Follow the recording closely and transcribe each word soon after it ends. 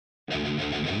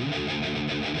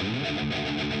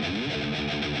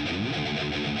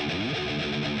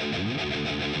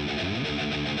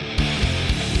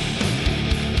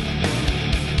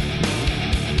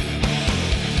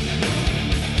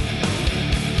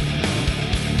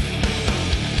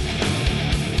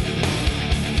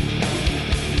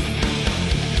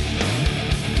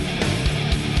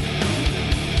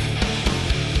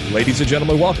Ladies and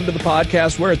gentlemen, welcome to the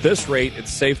podcast where at this rate,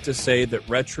 it's safe to say that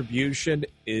Retribution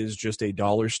is just a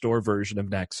dollar store version of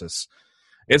Nexus.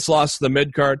 It's lost the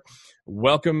mid-card.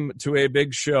 Welcome to a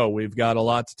big show. We've got a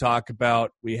lot to talk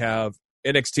about. We have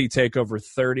NXT Takeover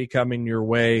 30 coming your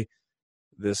way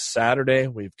this Saturday.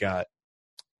 We've got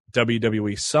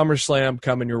WWE SummerSlam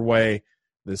coming your way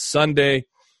this Sunday.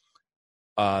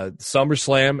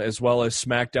 SummerSlam as well as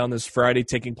SmackDown this Friday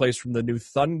taking place from the new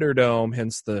Thunderdome,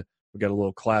 hence we got a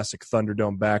little classic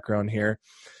Thunderdome background here.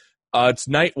 It's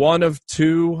night one of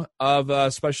two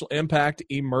of Special Impact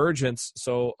Emergence,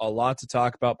 so a lot to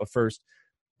talk about. But first,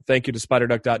 thank you to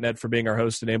SpiderDuck.net for being our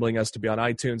host, enabling us to be on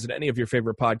iTunes and any of your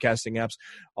favorite podcasting apps.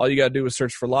 All you got to do is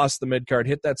search for Lost the Midcard,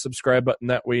 hit that subscribe button.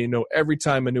 That way you know every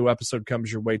time a new episode comes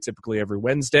your way, typically every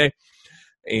Wednesday.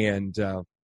 And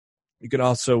you can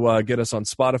also get us on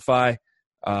Spotify,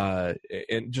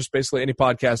 and just basically any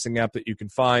podcasting app that you can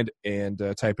find, and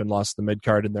type in Lost the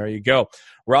Midcard, and there you go.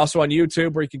 We're also on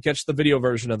YouTube where you can catch the video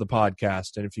version of the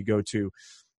podcast. And if you go to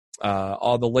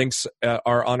all the links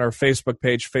are on our Facebook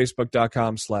page,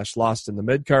 facebook.com/Lost in the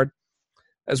Midcard,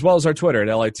 as well as our Twitter at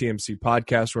LITMC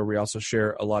Podcast, where we also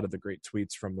share a lot of the great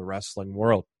tweets from the wrestling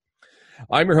world.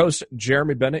 I'm your host,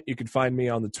 Jeremy Bennett. You can find me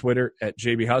on the Twitter at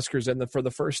JB Huskers. And for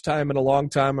the first time in a long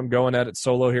time, I'm going at it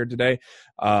solo here today.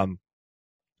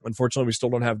 Unfortunately, we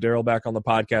still don't have Daryl back on the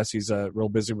podcast. He's real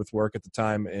busy with work at the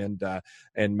time,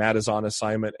 and Matt is on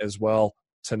assignment as well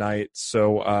tonight.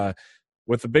 So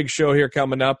with the big show here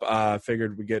coming up, I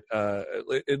figured we get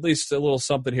at least a little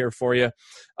something here for you.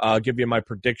 I'll give you my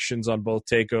predictions on both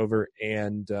TakeOver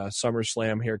and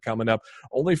SummerSlam here coming up.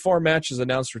 Only 4 matches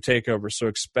announced for TakeOver, so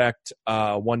expect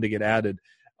one to get added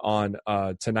on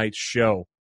tonight's show.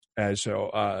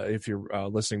 If you're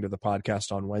listening to the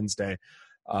podcast on Wednesday.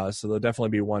 So there'll definitely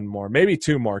be one more, maybe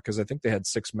 2 more, because I think they had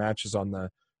 6 matches on the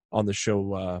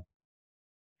show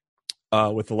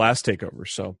with the last TakeOver.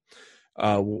 So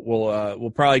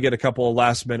we'll probably get a couple of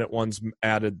last minute ones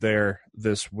added there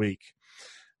this week.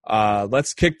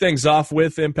 Let's kick things off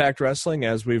with Impact Wrestling,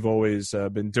 as we've always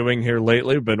been doing here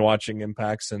lately. We've been watching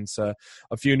Impact since a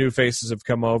few new faces have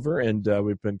come over, and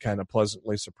we've been kind of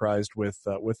pleasantly surprised with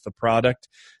the product.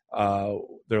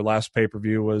 Their last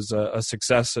pay-per-view was a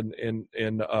success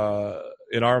in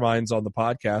our minds on the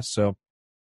podcast. So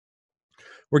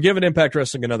we're giving Impact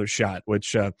Wrestling another shot,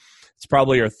 which it's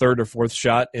probably our 3rd or 4th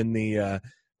shot in the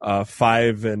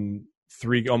 5 and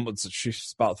 3, almost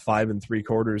she's about 5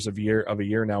 3/4 of a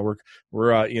year now.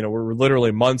 We're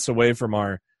literally months away from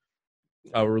our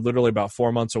we're literally about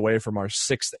 4 months away from our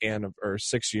 6th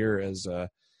year as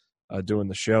doing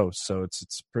the show. So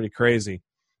it's pretty crazy.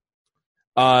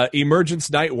 Emergence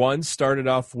Night 1 started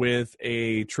off with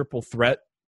a triple threat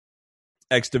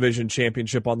X Division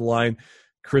Championship on the line.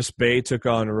 Chris Bay took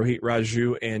on Rohit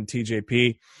Raju and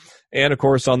TJP. And, of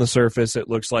course, on the surface, it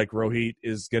looks like Rohit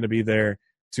is going to be there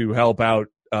to help out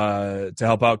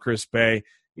Chris Bay,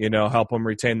 help him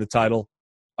retain the title,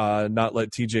 not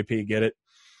let TJP get it.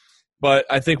 But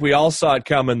I think we all saw it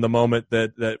coming the moment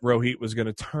that Rohit was going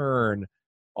to turn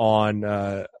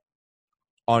on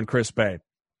Chris Bay.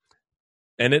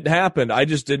 And it happened. I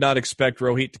just did not expect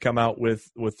Rohit to come out with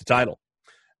the title.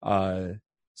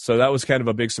 So that was kind of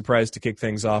a big surprise to kick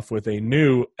things off with a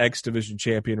new X Division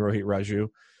champion, Rohit Raju.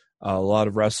 A lot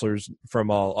of wrestlers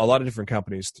from a lot of different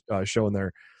companies showing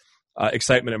their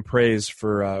excitement and praise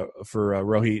for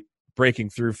Rohit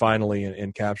breaking through finally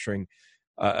and capturing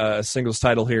a singles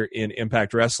title here in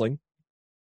Impact Wrestling.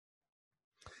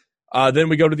 Then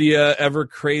we go to the ever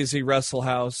crazy Wrestle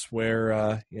House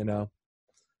where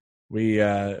we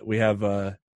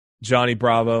have Johnny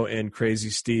Bravo and Crazy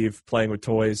Steve playing with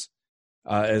toys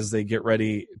as they get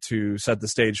ready to set the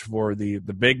stage for the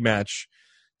big match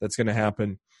that's going to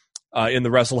happen in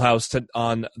the Wrestle House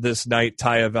on this night.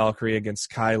 Taya Valkyrie against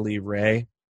Kylie Ray.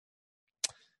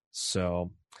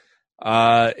 So,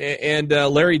 and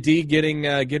Larry D getting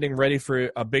ready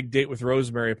for a big date with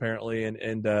Rosemary apparently,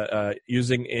 and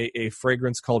using a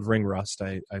fragrance called Ring Rust.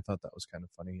 I thought that was kind of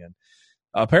funny, and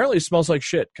apparently it smells like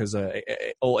shit because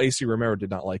old AC Romero did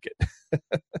not like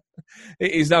it.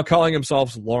 He's now calling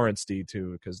himself Lawrence D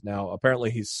too, because now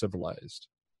apparently he's civilized.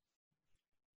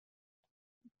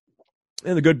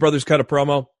 And the Good Brothers cut a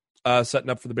promo, setting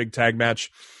up for the big tag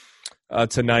match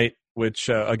tonight. which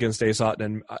against Ace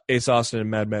Austin and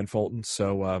Madman Fulton.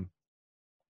 So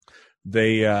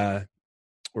they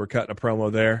were cutting a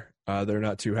promo there. They're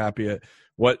not too happy at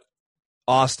what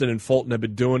Austin and Fulton have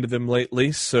been doing to them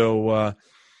lately. So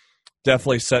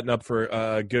definitely setting up for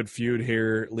a good feud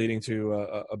here, leading to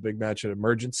a big match at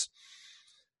Emergence.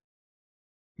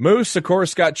 Moose, of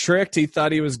course, got tricked. He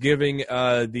thought he was giving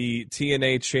the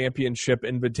TNA Championship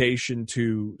invitation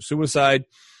to Suicide,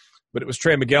 but it was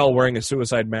Trey Miguel wearing a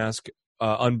Suicide mask,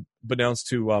 unbeknownst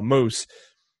to Moose.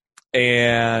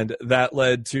 And that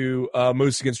led to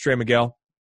Moose against Trey Miguel.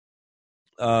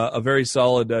 A very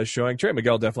solid showing. Trey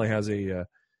Miguel definitely has a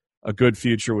good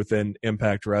future within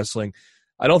Impact Wrestling.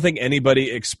 I don't think anybody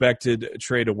expected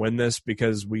Trey to win this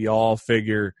because we all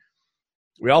figured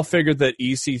that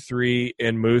EC3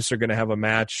 and Moose are going to have a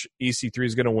match. EC3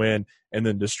 is going to win and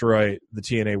then destroy the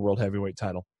TNA World Heavyweight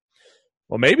title.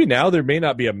 Well, maybe now there may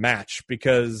not be a match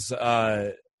because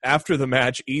after the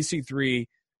match, EC3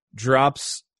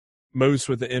 drops Moose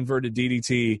with the inverted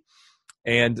DDT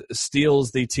and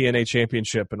steals the TNA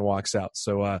Championship and walks out.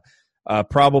 So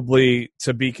probably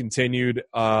to be continued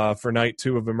for night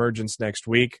 2 of Emergence next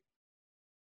week.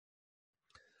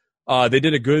 They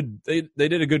did a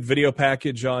good video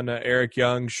package on Eric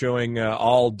Young showing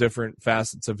all different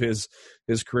facets of his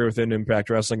career within Impact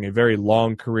Wrestling, a very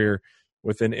long career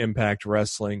within Impact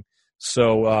Wrestling.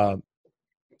 So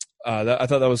I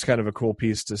thought that was kind of a cool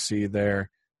piece to see there.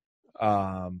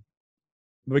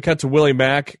 We cut to Willie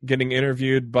Mack getting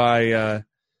interviewed by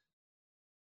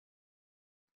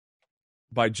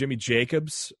Jimmy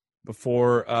Jacobs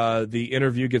before the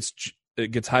interview gets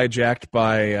hijacked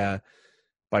by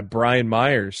Brian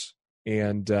Myers,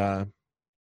 and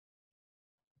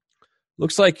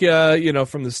looks like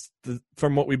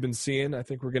from what we've been seeing, I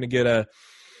think we're going to get a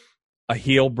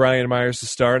heel Brian Myers to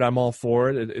start. I'm all for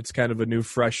it. It's kind of a new,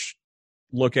 fresh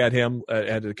look at him,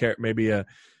 maybe a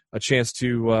chance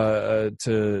to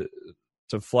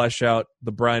flesh out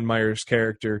the Brian Myers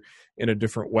character in a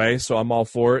different way. So I'm all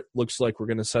for it. Looks like we're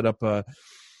going to set up a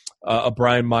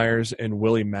Brian Myers and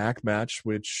Willie Mack match,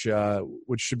 which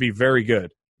should be very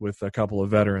good with a couple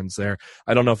of veterans there.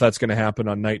 I don't know if that's going to happen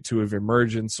on night 2 of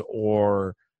Emergence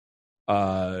or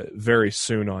very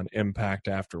soon on Impact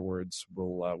afterwards.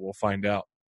 We'll find out.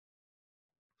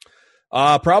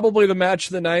 Probably the match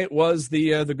of the night was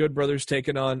the Good Brothers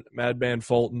taking on Madman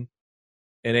Fulton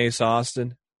and Ace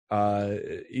Austin.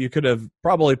 You could have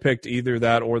probably picked either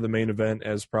that or the main event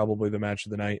as probably the match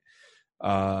of the night.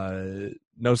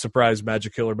 No surprise,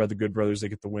 Magic Killer by the Good Brothers. They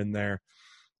get the win there.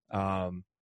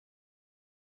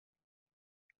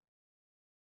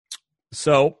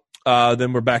 So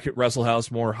then we're back at Wrestle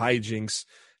House. More hijinks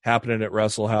happening at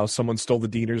Wrestle House. Someone stole the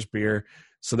Diener's beer,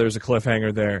 so there's a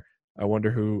cliffhanger there. I wonder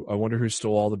who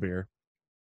stole all the beer.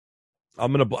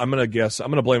 I'm gonna guess. I'm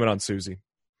gonna blame it on Susie.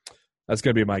 That's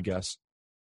gonna be my guess.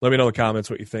 Let me know in the comments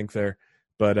what you think there.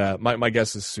 But my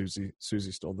guess is Susie.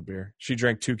 Susie stole the beer. She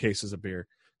drank 2 cases of beer.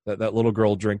 That little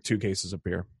girl drank 2 cases of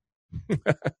beer.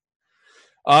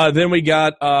 Then we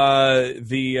got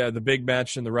the big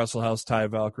match in the Wrestle House, Taya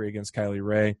Valkyrie against Kylie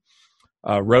Rae.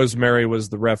 Rosemary was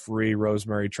the referee.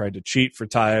 Rosemary tried to cheat for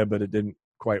Taya, but it didn't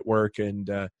quite work, and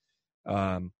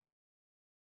Kylie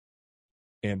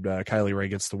Rae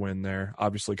gets the win there.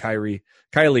 Obviously,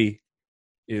 Kylie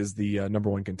is the number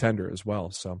 1 contender as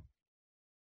well. So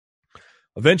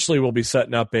eventually, we'll be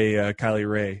setting up a Kylie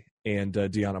Rae and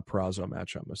Deonna Purrazzo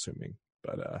match, I'm assuming,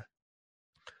 but.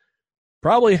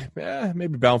 Probably,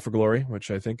 maybe Bound for Glory, which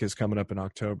I think is coming up in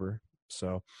October.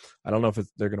 So I don't know if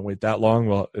they're going to wait that long.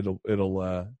 Well,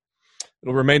 it'll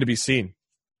remain to be seen.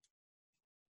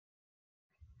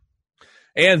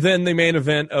 And then the main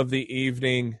event of the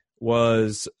evening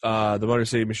was the Motor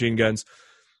City Machine Guns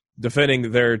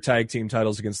defending their tag team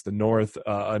titles against the North.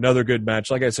 Another good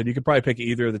match. Like I said, you could probably pick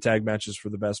either of the tag matches for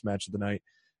the best match of the night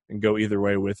and go either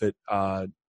way with it.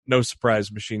 No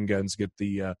surprise, Machine Guns get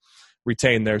the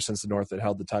retain there since the North had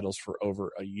held the titles for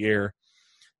over a year.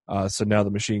 So now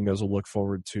the Machine Guns will look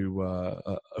forward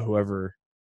to whoever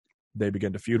they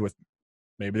begin to feud with.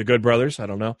 Maybe the Good Brothers. I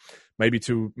don't know. Maybe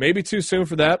too soon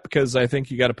for that, because I think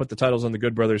you got to put the titles on the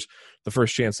Good Brothers the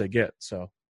first chance they get.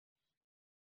 So,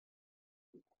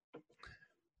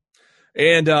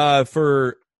 and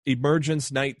for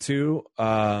Emergence Night 2,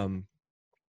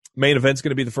 main event's going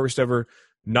to be the first ever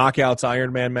Knockouts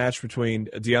Iron Man match between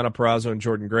Deonna Purrazzo and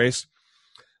Jordynne Grace.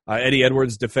 Eddie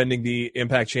Edwards defending the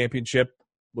Impact Championship.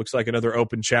 Looks like another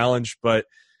open challenge, but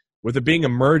with it being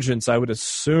Emergence, I would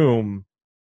assume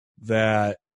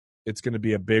that it's going to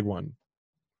be a big one.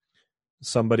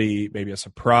 Somebody, maybe a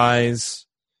surprise,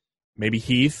 maybe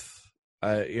Heath,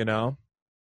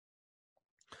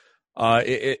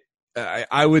 I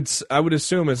would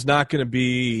assume it's not going to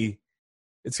be.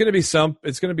 It's going to be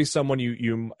someone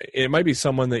it might be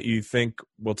someone that you think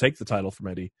will take the title from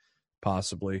Eddie,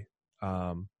 possibly.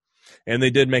 And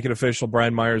they did make it official.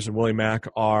 Brian Myers and Willie Mack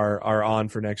are on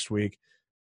for next week.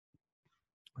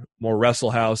 More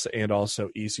Wrestle House and also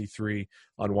EC3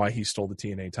 on why he stole the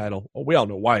TNA title. Well, we all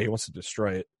know why. He wants to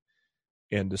destroy it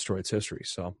and destroy its history.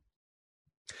 So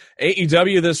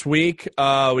AEW this week,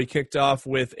 we kicked off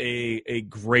with a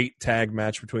great tag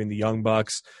match between the Young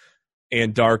Bucks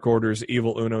and Dark Order's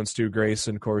Evil Uno and Stu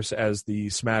Grayson, of course, as the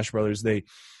Smash Brothers.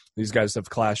 These guys have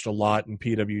clashed a lot in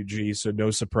PWG, so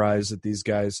no surprise that these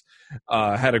guys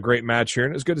had a great match here.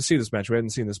 And it was good to see this match. We hadn't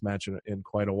seen this match in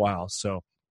quite a while. So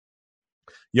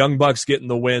Young Bucks getting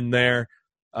the win there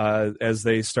as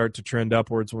they start to trend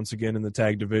upwards once again in the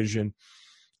tag division.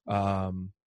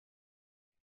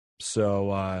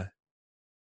 So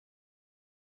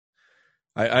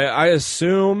I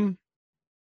assume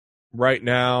right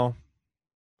now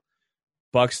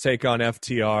Bucks take on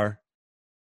FTR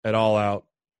at All Out,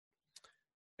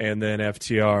 and then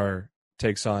FTR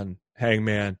takes on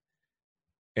Hangman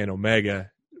and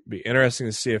Omega. It'd be interesting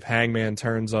to see if Hangman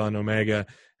turns on Omega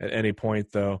at any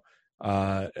point, though,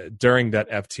 during that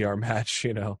FTR match.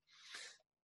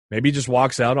 Maybe he just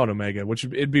walks out on Omega, which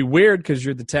it'd be weird because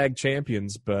you're the tag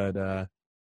champions, but I'm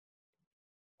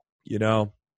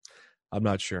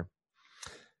not sure.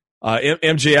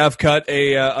 MJF cut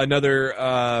another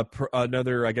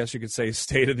I guess you could say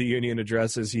State of the Union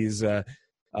address as he's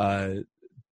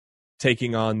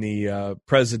taking on the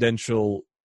presidential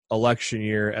election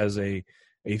year as a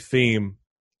theme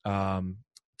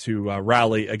to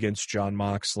rally against Jon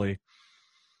Moxley.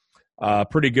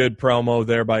 Pretty good promo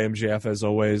there by MJF as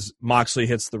always. Moxley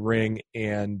hits the ring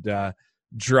and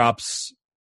drops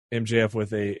MJF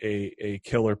with a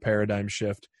killer paradigm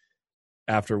shift.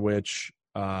 After which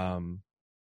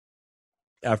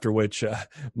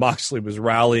Moxley was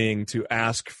rallying to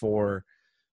ask for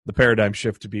the paradigm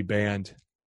shift to be banned.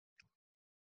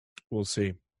 We'll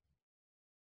see.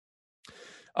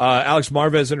 Alex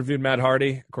Marvez interviewed Matt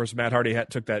Hardy. Of course, Matt Hardy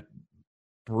took that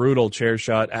brutal chair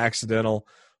shot, accidental,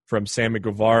 from Sammy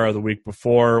Guevara the week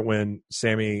before when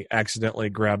Sammy accidentally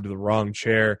grabbed the wrong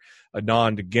chair, a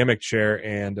non-gimmick chair,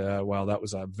 and that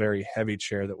was a very heavy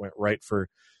chair that went right for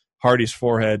Hardy's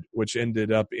forehead, which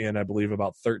ended up in, I believe,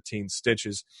 about 13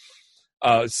 stitches.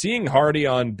 Seeing Hardy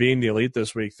on Being the Elite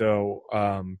this week, though,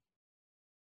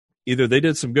 either they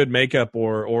did some good makeup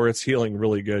or it's healing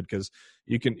really good, because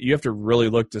you have to really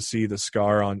look to see the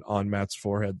scar on Matt's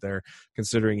forehead there,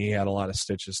 considering he had a lot of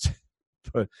stitches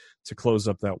to close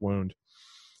up that wound.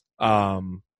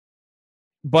 But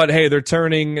hey, they're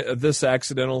turning this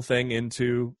accidental thing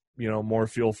into more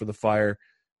fuel for the fire.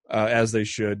 As they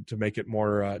should, to make it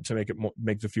more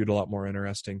make the feud a lot more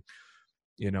interesting.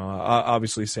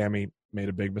 Obviously Sammy made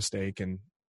a big mistake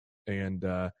and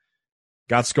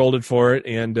got scolded for it,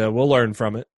 and we'll learn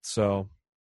from it. So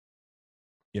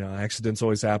accidents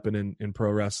always happen in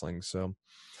pro wrestling. So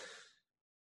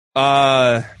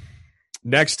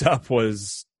next up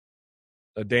was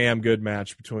a damn good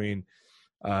match between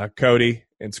Cody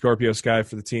and Scorpio Sky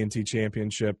for the TNT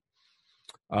Championship.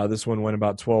 This one went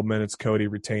about 12 minutes, Cody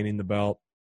retaining the belt.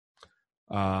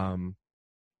 On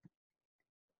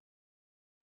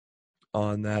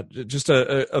that, just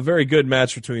a very good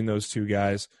match between those two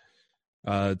guys.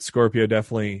 Scorpio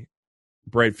definitely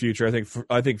bright future.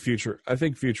 I think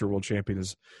future world champion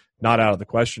is not out of the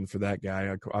question for that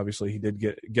guy. Obviously, he did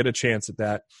get a chance at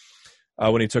that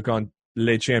when he took on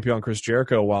Le Champion Chris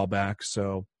Jericho a while back.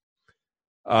 So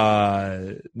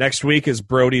next week is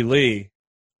Brody Lee.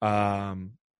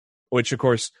 Which, of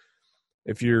course,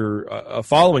 if you're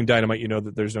following Dynamite, you know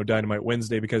that there's no Dynamite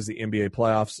Wednesday because of the NBA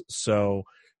playoffs. So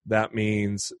that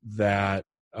means that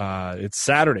it's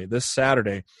Saturday, this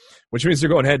Saturday, which means they're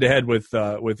going head-to-head with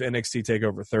NXT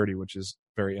Takeover 30, which is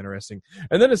very interesting.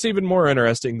 And then it's even more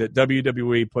interesting that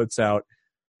WWE puts out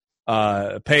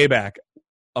Payback,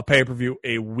 a pay-per-view,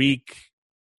 a week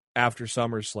after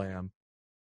SummerSlam.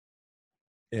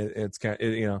 It's kind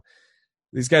of,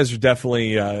 these guys are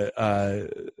definitely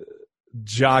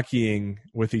jockeying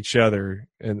with each other,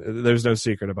 and there's no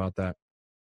secret about that.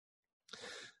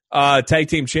 Tag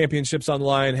team championships on the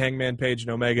line, Hangman Page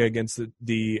and Omega against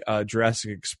the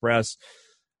Jurassic Express.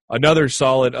 Another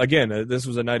solid, again, this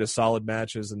was a night of solid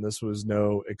matches, and this was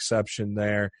no exception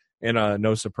there. And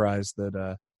no surprise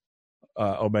that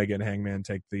Omega and Hangman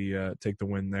take the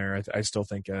win there. I still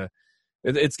think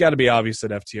it's got to be obvious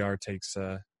that FTR takes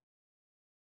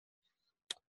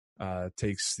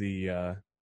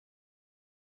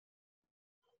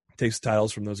takes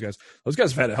titles from those guys. Those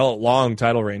guys have had a hell of a long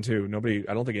title reign too.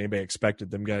 I don't think anybody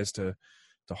expected them guys to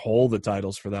hold the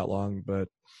titles for that long, but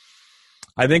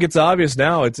I think it's obvious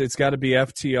now. It's got to be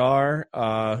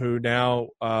FTR, who now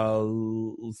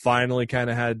finally kind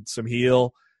of had some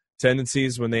heel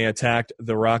tendencies when they attacked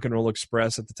the Rock and Roll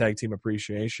Express at the Tag Team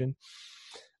Appreciation.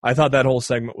 I thought that whole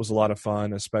segment was a lot of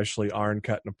fun, especially Arn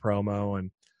cutting a promo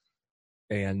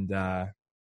and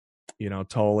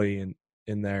Tully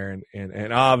in there,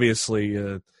 and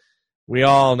obviously we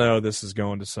all know this is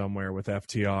going to somewhere with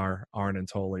FTR, Arn, and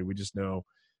Tully. We just know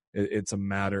it's a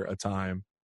matter of time.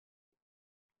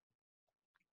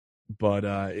 But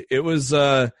it was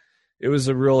a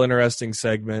real interesting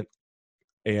segment,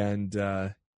 and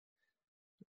a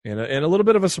little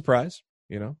bit of a surprise,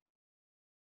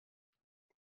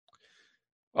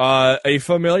 A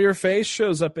familiar face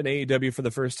shows up in AEW for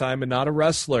the first time, and not a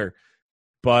wrestler,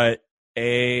 but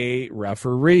a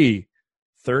referee.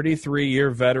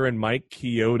 33-year veteran Mike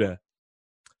Chioda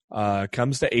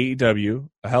comes to AEW,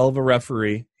 a hell of a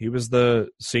referee. He was the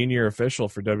senior official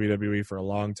for WWE for a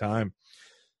long time.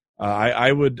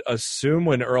 I would assume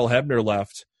when Earl Hebner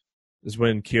left is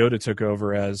when Chioda took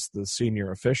over as the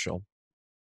senior official.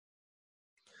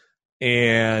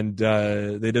 And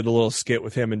they did a little skit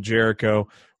with him and Jericho,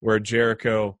 where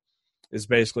Jericho is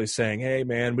basically saying, "Hey,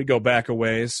 man, we go back a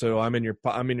ways, so you're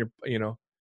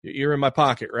in my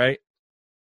pocket, right?"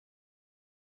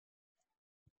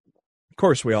 Of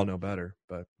course, we all know better,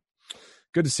 but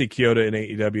good to see Chioda in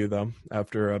AEW, though,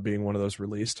 after being one of those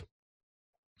released.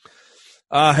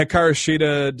 Hikaru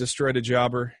Shida destroyed a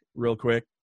jobber real quick.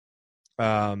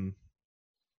 And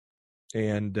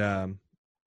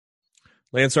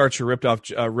Lance Archer ripped up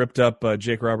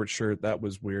Jake Roberts' shirt. That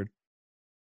was weird.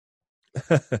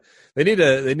 They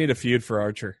need a feud for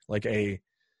Archer, like a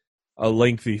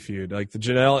lengthy feud. Like the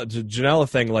Janela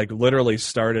thing, like literally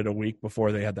started a week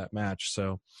before they had that match.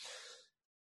 So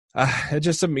it's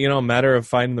just a matter of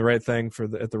finding the right thing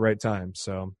at the right time.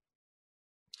 So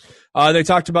they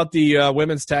talked about the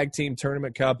Women's Tag Team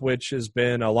Tournament Cup, which has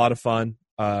been a lot of fun.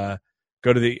 Go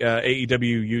to the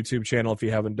AEW YouTube channel if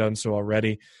you haven't done so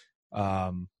already.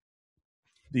 The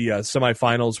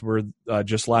semifinals were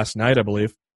just last night, I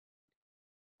believe.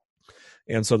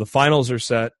 And so the finals are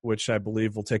set, which I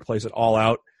believe will take place at All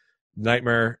Out.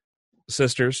 Nightmare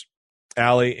Sisters,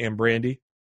 Allie and Brandy,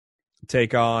 will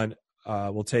take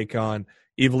on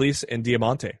Ivelisse and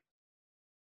Diamante.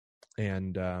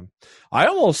 And I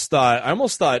almost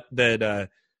thought that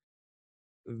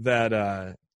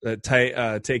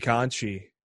Takeanchi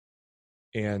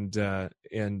and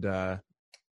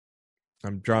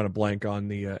I'm drawing a blank on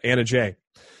the Anna Jay.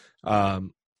 I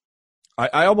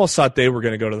almost thought they were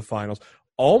going to go to the finals.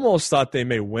 Almost thought they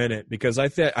may win it, because I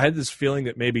had this feeling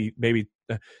that maybe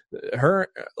her,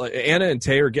 Anna and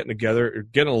Tay are getting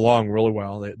along really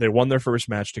well. They won their first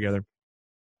match together.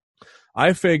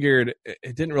 I figured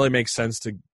it didn't really make sense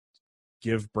to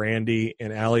give Brandy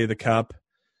and Allie the cup,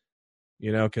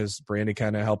 because Brandy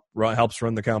kind of helps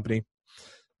run the company.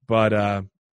 But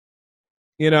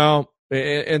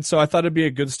and so I thought it'd be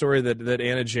a good story that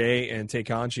Anna Jay and Tay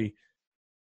Conchi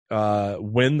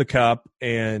win the cup,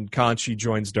 and Conchi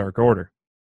joins Dark Order.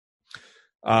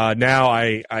 Now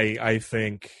I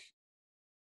think,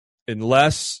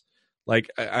 unless, like,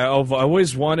 I've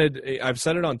always wanted, I've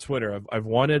said it on Twitter, I've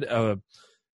wanted a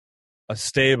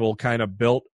stable kind of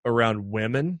built around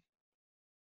women,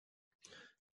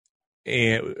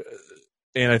 and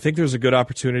I think there's a good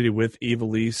opportunity with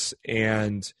Ivelisse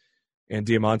and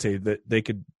Diamante that they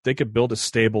could build a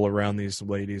stable around these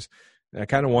ladies. And I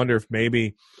kind of wonder if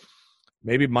maybe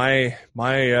my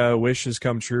wish has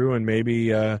come true, and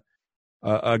maybe a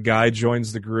guy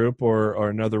joins the group or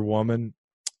another woman,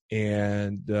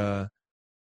 and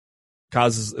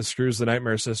screws the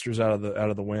Nightmare Sisters out of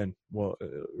the win. Well,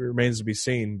 it remains to be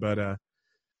seen, but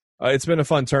it's been a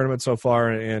fun tournament so far,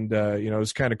 and it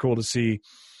was kind of cool to see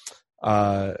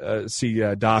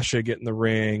Dasha get in the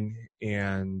ring,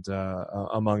 and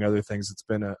among other things. It's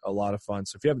been a lot of fun.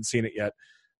 So if you haven't seen it yet,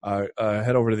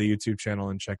 head over to the YouTube channel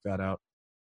and check that out.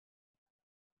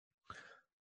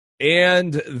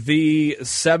 And the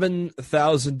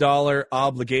 $7,000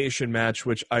 obligation match,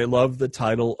 which I love the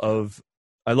title of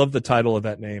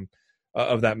that name,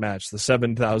 of that match, the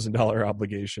 $7,000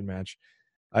 obligation match.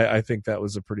 I think that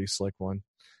was a pretty slick one.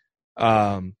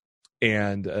 And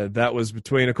that was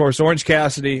between, of course, Orange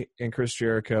Cassidy and Chris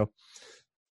Jericho,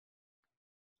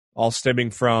 all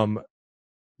stemming from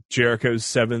Jericho's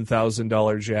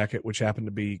 $7,000 jacket, which happened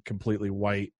to be completely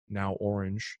white, now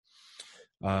orange,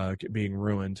 being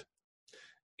ruined.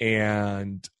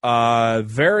 And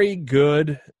very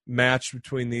good match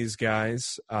between these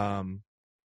guys. I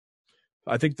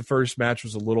think the first match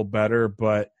was a little better,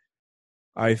 but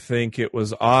I think it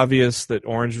was obvious that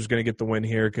Orange was going to get the win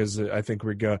here because I think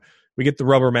we get the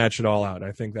rubber match it all out.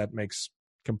 I think that makes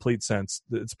complete sense.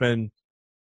 It's been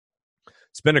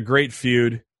a great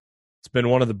feud. It's been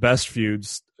one of the best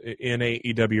feuds in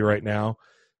AEW right now.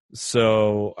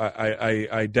 So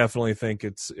I definitely think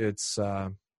it's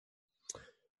not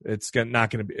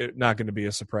going to be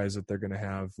a surprise that they're going to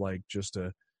have like just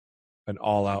an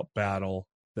all out battle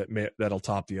that'll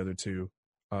top the other two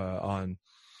on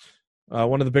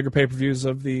one of the bigger pay-per-views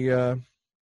of the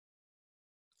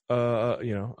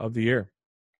of the year.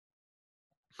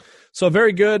 So a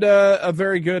very good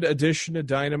addition to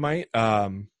Dynamite. There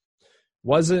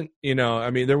wasn't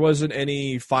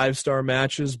any 5-star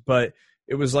matches, but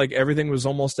it was like everything was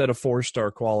almost at a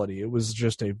 4-star quality. It was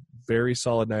just a very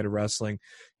solid night of wrestling,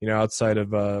 outside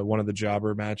of one of the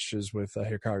jobber matches with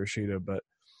Hikaru Shida. But,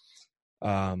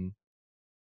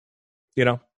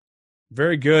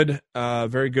 very good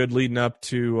leading up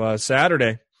to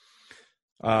Saturday.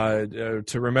 To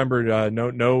remember,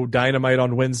 no Dynamite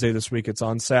on Wednesday this week. It's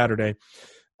on Saturday.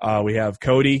 We have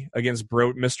Cody against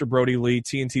Mr. Brody Lee,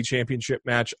 TNT Championship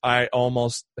match.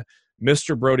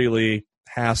 Mr. Brody Lee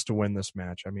has to win this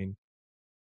match. I mean,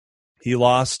 he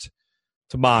lost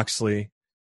to Moxley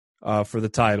for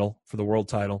the world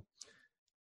title.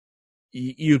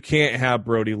 You can't have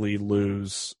Brody Lee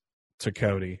lose to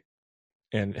Cody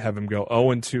and have him go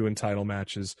 0-2 in title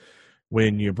matches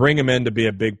when you bring him in to be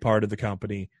a big part of the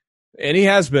company. And he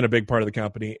has been a big part of the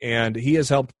company, and he has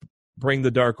helped bring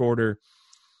the Dark Order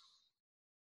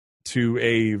to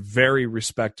a very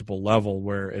respectable level,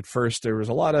 where at first there was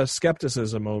a lot of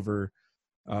skepticism over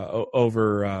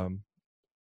the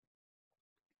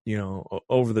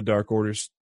Dark Order's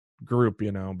group,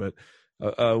 but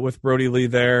with Brody Lee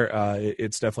there,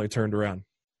 it's definitely turned around.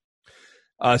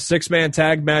 6-man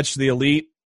tag match, the Elite,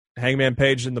 Hangman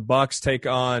Page and the Bucks take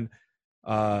on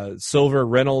Silver,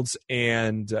 Reynolds,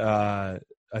 and I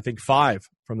think 5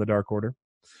 from the Dark Order.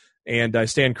 And I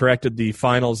stand corrected, the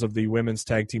finals of the women's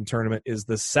tag team tournament is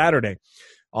this Saturday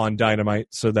on Dynamite.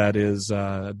 So that is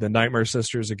the Nightmare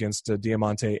Sisters against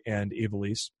Diamante and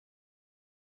Ivelisse.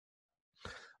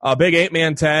 A big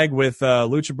 8-man tag with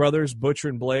Lucha Brothers, Butcher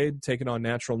and Blade taking on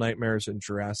Natural Nightmares and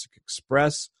Jurassic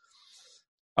Express.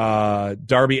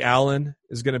 Darby Allin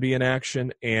is going to be in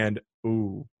action, and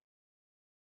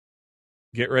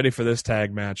get ready for this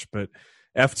tag match, but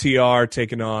FTR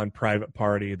taking on Private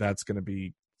Party. That's going to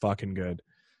be fucking good,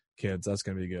 kids. That's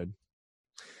going to be good.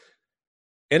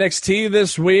 NXT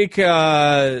this week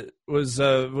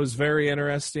was very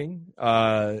interesting.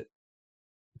 Karrion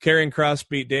Kross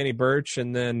beat Danny Burch,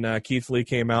 and then Keith Lee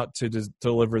came out to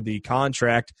deliver the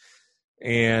contract,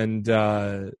 and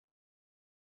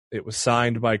it was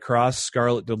signed by Kross.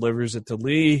 Scarlett delivers it to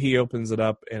Lee. He opens it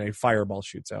up, and a fireball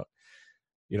shoots out.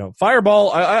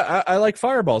 Fireball. I like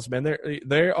fireballs, man.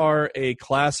 They are a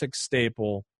classic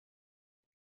staple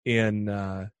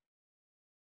in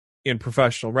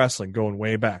professional wrestling, going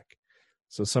way back.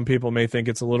 So some people may think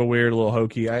it's a little weird, a little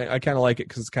hokey. I kind of like it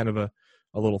because it's kind of a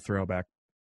little throwback.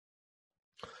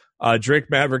 Drake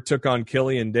Maverick took on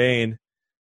Killian Dane.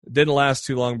 It didn't last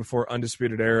too long before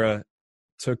Undisputed Era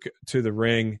took to the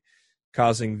ring,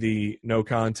 causing the no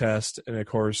contest. And, of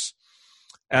course,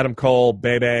 Adam Cole,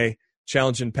 Bebe,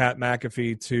 challenging Pat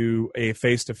McAfee to a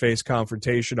face-to-face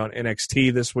confrontation on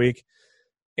NXT this week.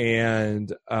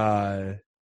 And I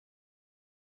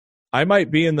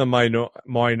might be in the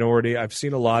minority. I've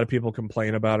seen a lot of people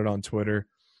complain about it on Twitter,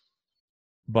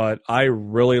 but I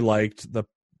really liked the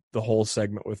whole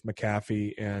segment with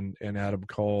McAfee and Adam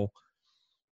Cole.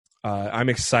 I'm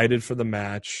excited for the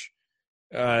match.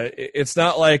 It's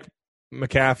not like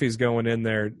McAfee's going in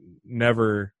there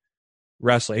never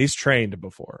wrestling. He's trained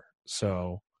before.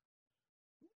 So,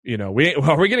 we're going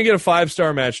to get a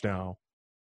 5-star match now,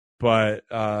 but,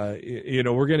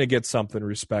 we're going to get something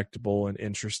respectable and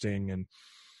interesting,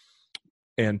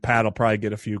 and Pat will probably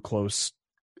get a few close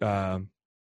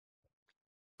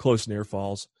near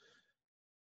falls.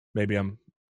 Maybe I'm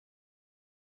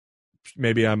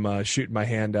shooting my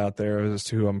hand out there as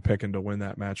to who I'm picking to win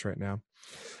that match right now.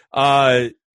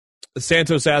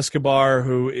 Santos Escobar,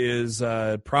 who is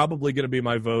probably going to be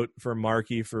my vote for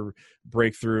Markey for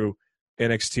Breakthrough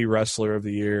NXT Wrestler of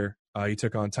the Year. He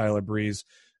took on Tyler Breeze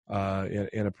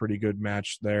in a pretty good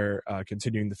match there,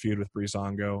 continuing the feud with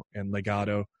Breezango and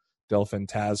Legado del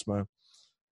Fantasma.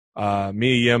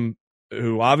 Mia Yim,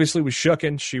 who obviously was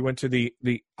shooken, she went to the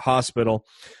hospital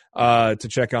to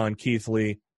check on Keith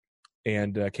Lee.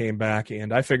 and came back.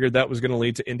 And I figured that was going to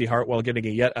lead to Indy Hartwell getting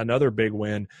yet another big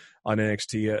win on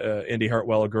NXT. Indy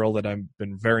Hartwell, a girl that I've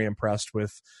been very impressed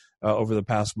with over the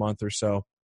past month or so.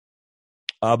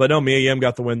 But no, Mia Yim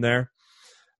got the win there.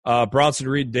 Bronson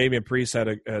Reed and Damian Priest had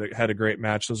a great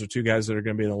match. Those are two guys that are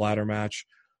going to be in the ladder match.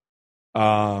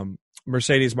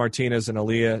 Mercedes Martinez and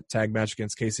Aaliyah tag match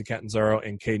against Casey Catanzaro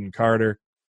and Caden Carter.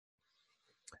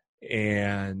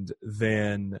 And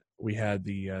then we had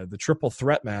the triple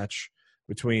threat match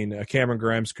between Cameron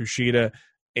Grimes, Kushida,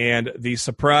 and the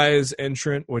surprise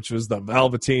entrant, which was the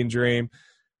Velveteen Dream.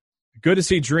 Good to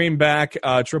see Dream back.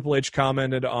 Triple H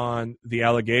commented on the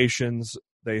allegations.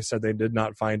 They said they did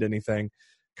not find anything.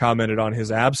 Commented on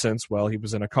his absence. Well, he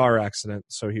was in a car accident,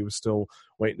 so he was still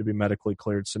waiting to be medically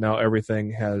cleared. So now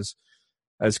everything has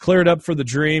cleared up for the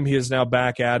Dream. He is now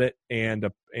back at it, and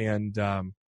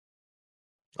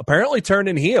apparently turned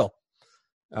in heel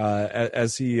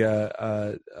as he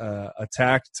attacking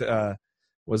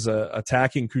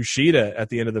Kushida at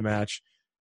the end of the match.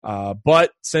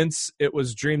 But since it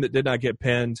was Dream that did not get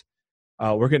pinned,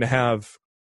 we're going to have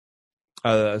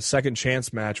a second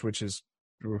chance match, which is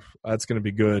that's going to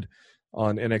be good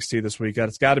on NXT this week.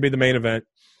 It's got to be the main event,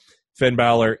 Finn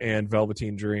Balor and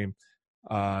Velveteen Dream,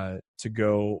 to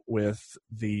go with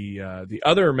the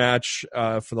other match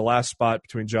for the last spot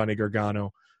between Johnny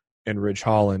Gargano and Ridge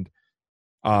Holland.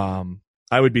 I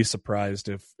would be surprised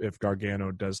if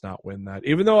Gargano does not win that,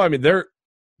 even though, I mean, they're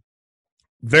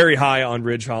very high on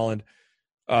Ridge Holland.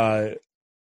 I've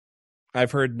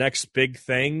heard next big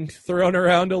thing thrown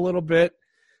around a little bit.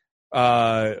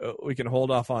 We can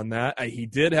hold off on that. He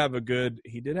did have a good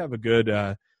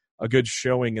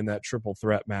showing in that triple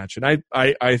threat match, and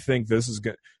I think this is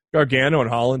good. Gargano and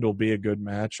Holland will be a good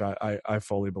match. I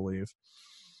fully believe.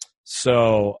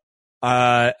 So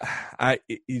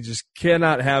you just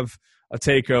cannot have a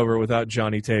takeover without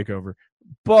Johnny Takeover,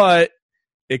 but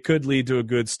it could lead to a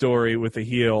good story with a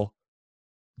heel,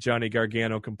 Johnny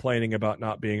Gargano, complaining about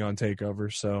not being on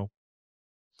Takeover. So,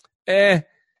 I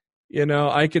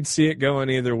could see it going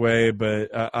either way, but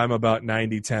I'm about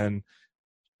 90-10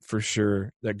 for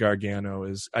sure that Gargano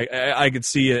is. I could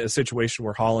see a situation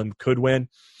where Holland could win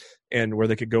and where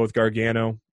they could go with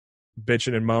Gargano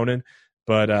bitching and moaning,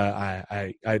 but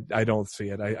I don't see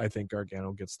it. I think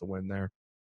Gargano gets the win there.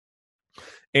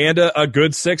 And a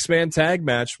good 6-man tag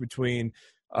match between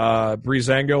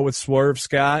Breezango with Swerve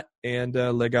Scott and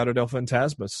Legado del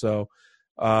Fantasma. So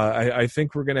I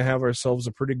think we're going to have ourselves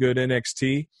a pretty good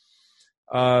NXT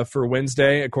for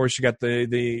Wednesday. Of course, you got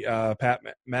the Pat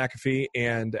McAfee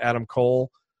and Adam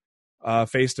Cole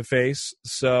face-to-face.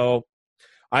 So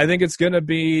I think it's going to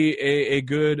be a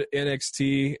good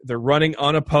NXT. They're running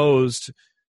unopposed,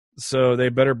 so they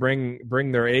better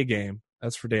bring their A game.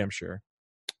 That's for damn sure.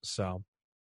 So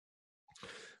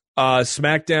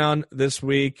SmackDown this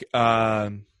week.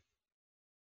 They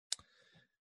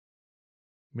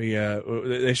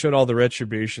showed all the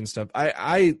Retribution stuff.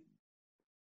 I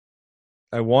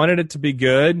wanted it to be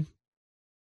good,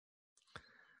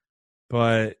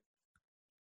 but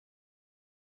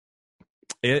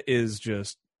it is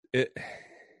just it.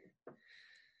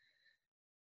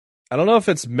 I don't know if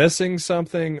it's missing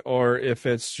something or if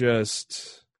it's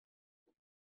just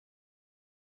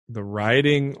the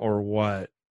writing or what.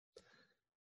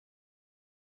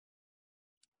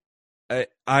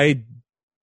 I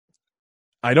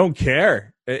don't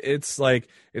care. It's like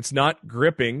it's not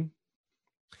gripping.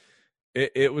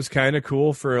 It was kind of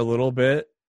cool for a little bit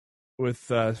with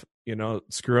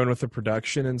screwing with the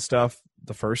production and stuff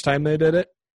the first time they did it.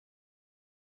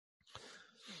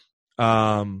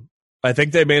 I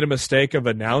think they made a mistake of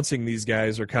announcing these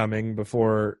guys are coming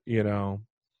before,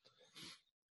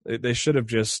 they should have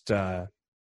just not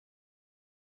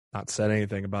said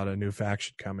anything about a new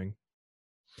faction coming.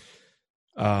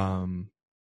 Talking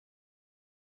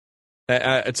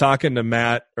to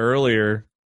Matt earlier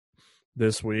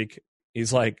this week,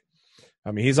 he's like,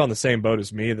 he's on the same boat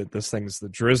as me that this thing's the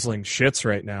drizzling shits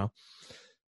right now.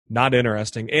 Not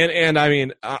interesting. And I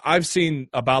mean, I've seen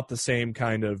about the same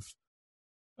kind of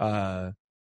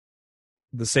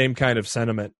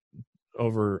sentiment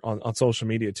over on social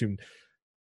media too.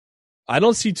 I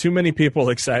don't see too many people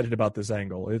excited about this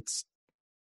angle.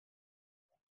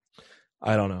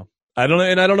 I don't know. I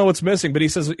don't know what's missing, but he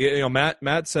says,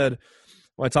 Matt said,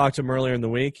 when I talked to him earlier in the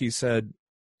week, he said,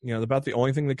 about the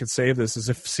only thing that could save this is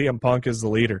if CM Punk is the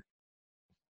leader.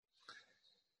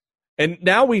 And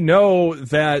now we know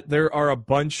that there are a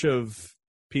bunch of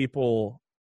people,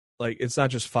 like it's not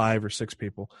just 5 or 6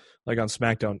 people, like on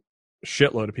SmackDown,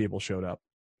 shitload of people showed up.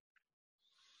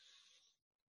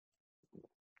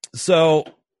 So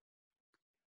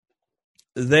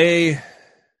they're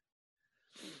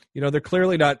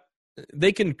clearly not.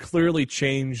 They can clearly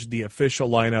change the official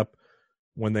lineup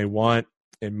when they want,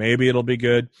 and maybe it'll be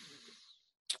good.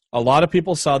 A lot of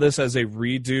people saw this as a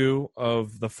redo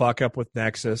of the fuck up with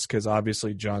Nexus, because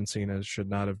obviously John Cena should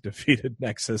not have defeated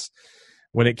Nexus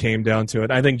when it came down to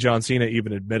it. I think John Cena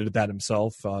even admitted that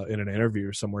himself in an interview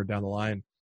or somewhere down the line,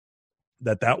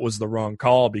 that was the wrong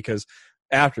call, because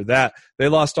after that, they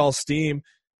lost all steam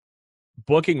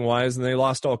booking wise, and they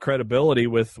lost all credibility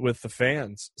with the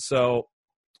fans. So,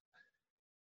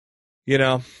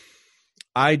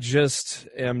 I just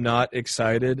am not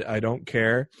excited. I don't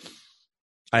care.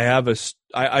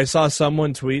 I saw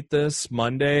someone tweet this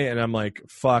Monday, and I'm like,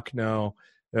 fuck no.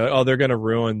 Oh, they're going to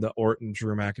ruin the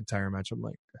Orton-Drew McIntyre match. I'm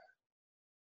like,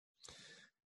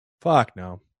 fuck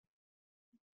no.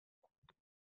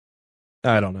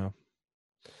 I don't know.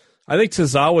 I think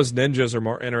Tozawa's Ninjas are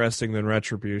more interesting than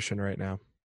Retribution right now.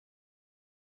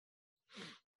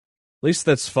 At least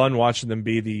that's fun watching them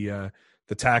be the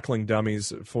tackling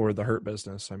dummies for the Hurt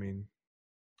Business. I mean,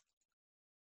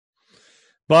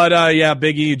 but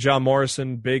Big E, John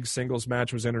Morrison, big singles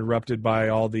match was interrupted by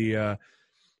all the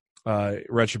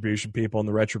Retribution people, and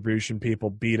the Retribution people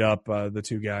beat up the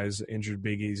two guys, injured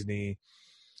Big E's knee.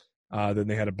 Then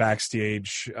they had a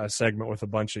backstage segment with a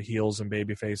bunch of heels and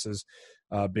baby faces.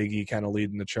 Big E kind of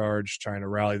leading the charge, trying to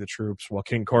rally the troops, while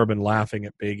King Corbin laughing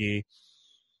at Big E.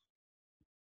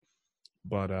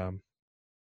 But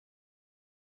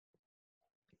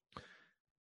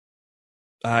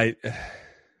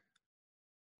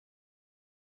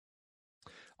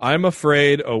I'm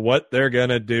afraid of what they're going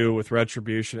to do with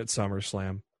Retribution at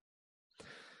SummerSlam.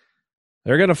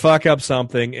 They're going to fuck up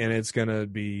something, and it's going to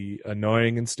be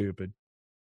annoying and stupid.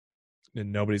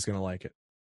 And nobody's going to like it.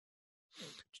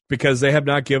 Because they have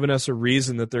not given us a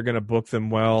reason that they're going to book them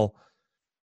well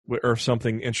or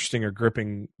something interesting or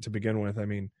gripping to begin with. I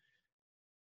mean,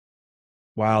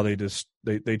 wow,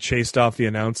 they chased off the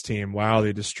announce team. Wow,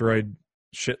 they destroyed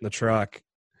shit in the truck.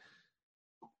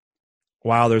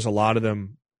 Wow, there's a lot of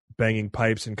them banging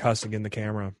pipes and cussing in the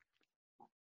camera.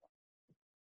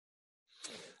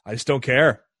 I just don't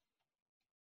care.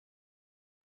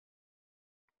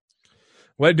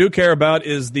 What I do care about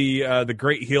is the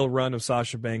great heel run of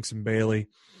Sasha Banks and Bayley.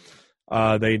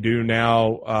 They do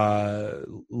now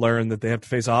learn that they have to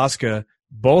face Asuka.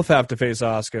 Both have to face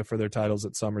Asuka for their titles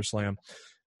at SummerSlam.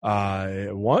 I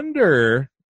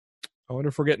wonder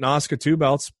if we're getting Asuka 2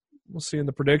 belts. We'll see in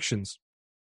the predictions.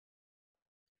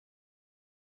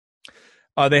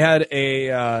 They had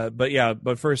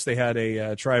but first they had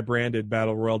a tri-branded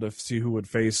battle royal to see who would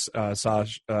face Bayley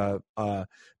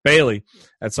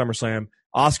at SummerSlam.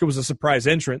 Asuka was a surprise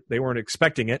entrant. They weren't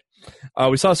expecting it.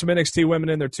 We saw some NXT women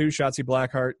in there too. Shotzi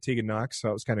Blackheart, Tegan Knox. So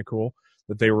that was kind of cool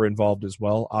that they were involved as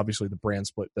well. Obviously, the brand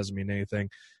split doesn't mean anything,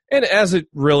 and as it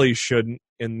really shouldn't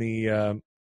in the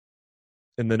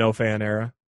no fan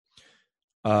era.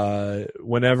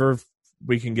 Whenever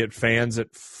we can get fans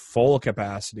at full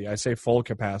capacity, I say full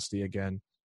capacity again.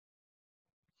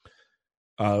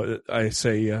 I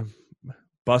say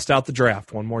bust out the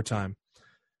draft one more time.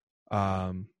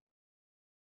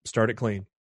 Start it clean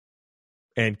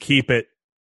and keep it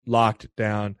locked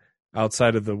down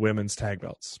outside of the women's tag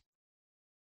belts.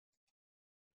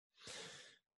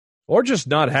 Or just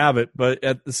not have it, but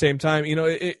at the same time, you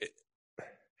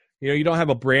don't have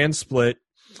a brand split,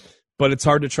 but it's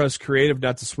hard to trust creative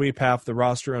not to sweep half the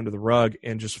roster under the rug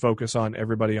and just focus on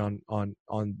everybody on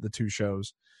the two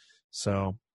shows.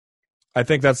 So I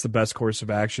think that's the best course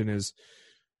of action, is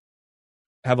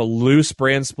have a loose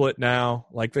brand split now,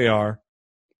 like they are,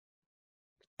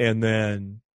 and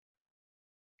then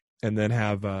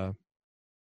have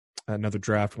another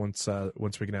draft once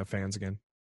we can have fans again.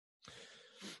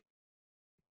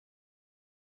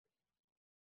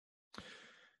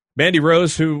 Mandy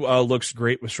Rose, who looks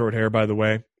great with short hair, by the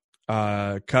way,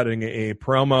 cutting a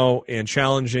promo and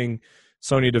challenging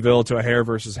Sonya Deville to a hair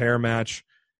versus hair match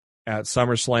at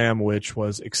SummerSlam, which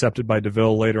was accepted by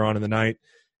Deville later on in the night.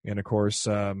 And, of course,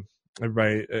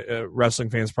 everybody, wrestling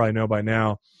fans probably know by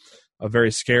now, a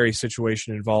very scary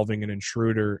situation involving an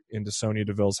intruder into Sonya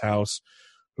Deville's house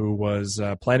who was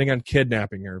planning on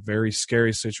kidnapping her. Very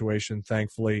scary situation.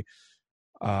 Thankfully,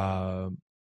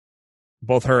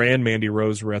 both her and Mandy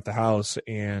Rose were at the house,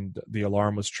 and the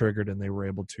alarm was triggered, and they were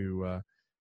able to,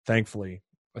 thankfully,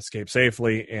 escape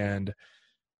safely. And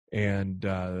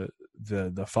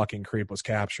the fucking creep was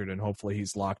captured, and hopefully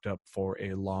he's locked up for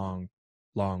a long,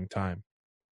 long time.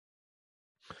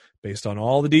 Based on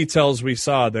all the details we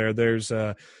saw there's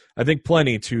I think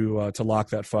plenty to lock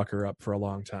that fucker up for a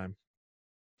long time.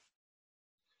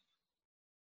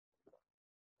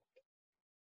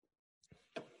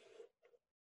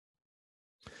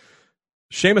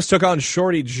 Sheamus took on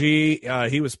Shorty G.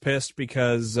 He was pissed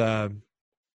because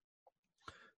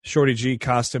Shorty G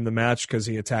cost him the match because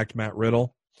he attacked Matt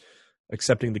Riddle,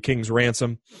 accepting the King's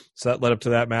ransom. So that led up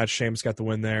to that match. Sheamus got the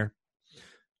win there.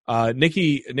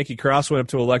 Nikki Cross went up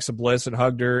to Alexa Bliss and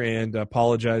hugged her and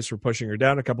apologized for pushing her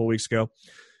down a couple weeks ago,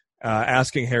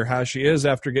 asking her how she is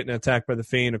after getting attacked by the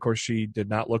Fiend. Of course, she did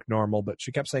not look normal, but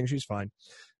she kept saying she's fine.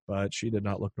 But she did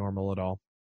not look normal at all.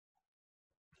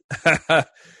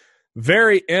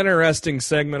 Very interesting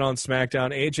segment on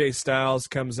SmackDown. AJ Styles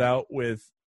comes out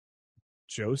with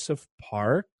Joseph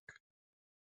Park.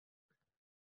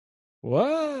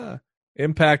 What?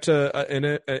 Impact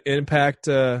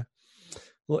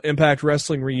Impact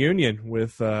Wrestling reunion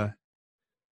with now,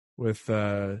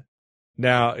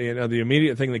 the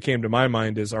immediate thing that came to my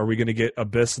mind is, are we going to get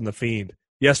Abyss and the Fiend?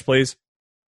 Yes, please.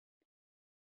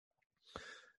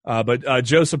 But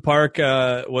Joseph Park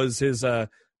was his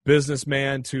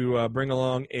businessman to bring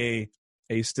along a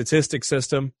statistic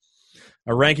system,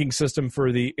 a ranking system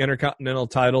for the Intercontinental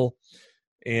title,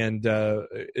 and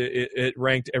it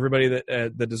ranked everybody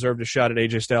that deserved a shot at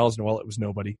AJ Styles, and well, it was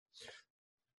nobody.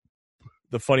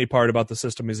 The funny part about the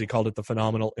system is he called it the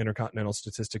Phenomenal Intercontinental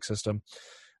Statistic System.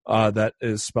 That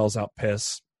spells out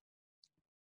piss.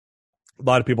 A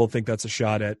lot of people think that's a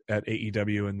shot at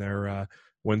AEW and their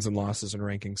wins and losses and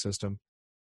ranking system.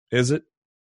 Is it?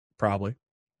 Probably.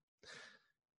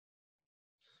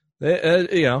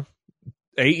 AEW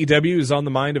is on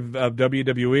the mind of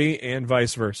WWE and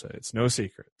vice versa. It's no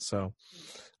secret. So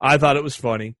I thought it was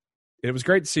funny. It was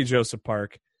great to see Joseph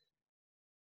Park.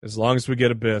 As long as we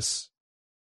get Abyss.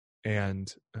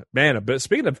 And man, Abyss,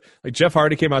 speaking of, like, Jeff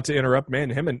Hardy came out to interrupt,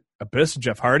 man, him and Abyss and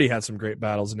Jeff Hardy had some great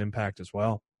battles and Impact as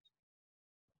well.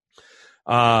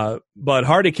 But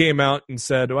Hardy came out and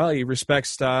said, well, he respects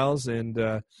Styles and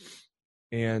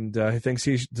he thinks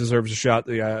he deserves a shot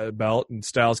at the belt. And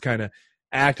Styles kind of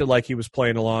acted like he was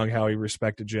playing along how he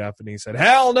respected Jeff, and he said,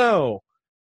 hell no.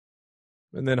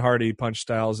 And then Hardy punched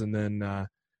Styles and then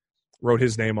wrote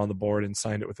his name on the board and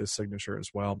signed it with his signature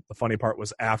as well. The funny part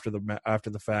was after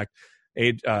the fact,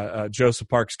 Joseph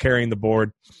Park's carrying the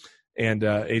board, and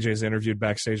AJ's interviewed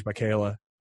backstage by Kayla,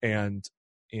 and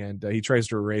he tries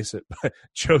to erase it, but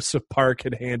Joseph Park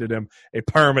had handed him a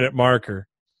permanent marker.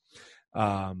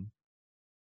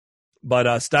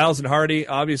 But Styles and Hardy,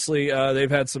 obviously, they've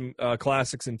had some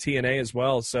classics in TNA as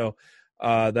well, so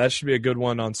that should be a good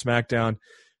one on SmackDown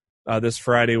this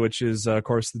Friday, which is, of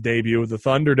course, the debut of the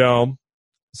Thunderdome.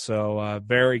 So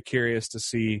very curious to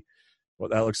see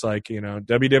what that looks like.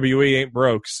 WWE ain't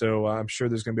broke, so I'm sure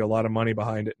there's going to be a lot of money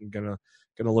behind it and gonna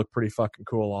look pretty fucking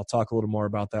cool. I'll talk a little more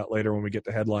about that later when we get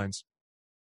to headlines.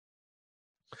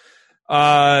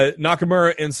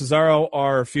 Nakamura and Cesaro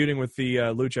are feuding with the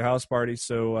Lucha House Party,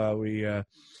 so we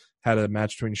had a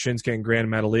match between Shinsuke and Grand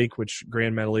Metalik, which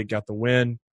Grand Metalik got the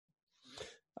win.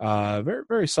 Very,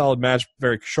 very solid match,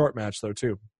 very short match, though,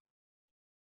 too.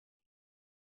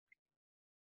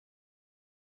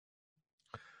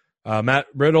 Matt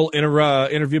Riddle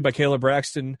interviewed by Kayla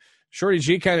Braxton. Shorty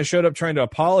G kind of showed up trying to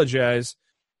apologize,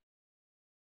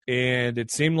 and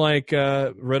it seemed like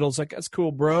Riddle's like, that's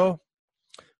cool, bro.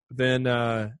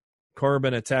 Then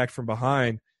Corbin attacked from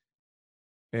behind,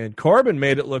 and Corbin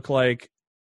made it look like,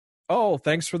 oh,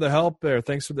 thanks for the help there.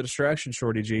 Thanks for the distraction,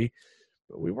 Shorty G.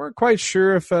 But we weren't quite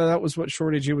sure if that was what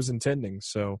Shorty G was intending,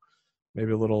 so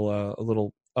maybe a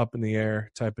little up in the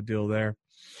air type of deal there.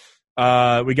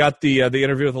 We got the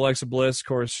interview with Alexa Bliss. Of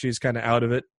course, she's kind of out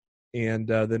of it, and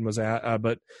then was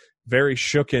but very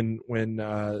shooken when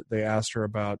they asked her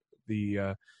about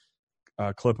the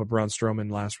clip of Braun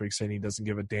Strowman last week saying he doesn't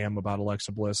give a damn about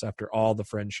Alexa Bliss after all the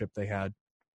friendship they had.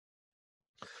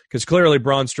 Because clearly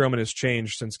Braun Strowman has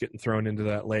changed since getting thrown into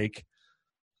that lake,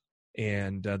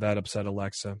 and that upset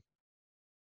Alexa.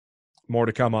 More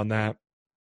to come on that.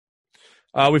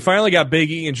 We finally got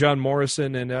Big E and John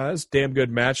Morrison, and it's a damn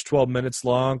good match, 12 minutes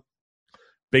long.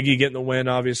 Big E getting the win,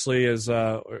 obviously, as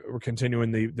we're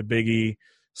continuing the Big E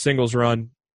singles run.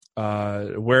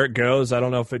 Where it goes, I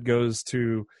don't know if it goes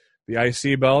to the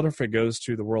IC belt or if it goes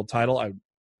to the world title. I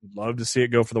would love to see it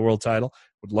go for the world title.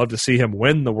 Would love to see him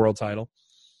win the world title.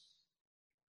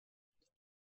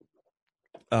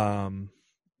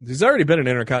 He's already been an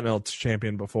Intercontinental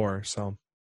champion before, so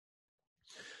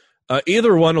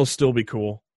either one will still be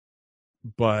cool,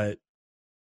 but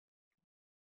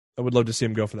I would love to see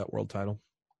him go for that world title.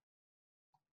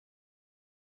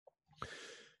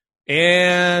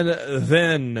 And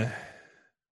then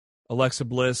Alexa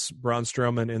Bliss, Braun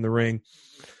Strowman in the ring,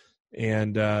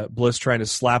 and Bliss trying to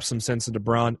slap some sense into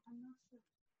Braun.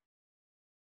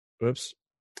 Oops,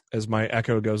 as my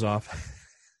echo goes off.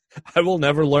 I will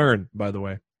never learn, by the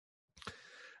way.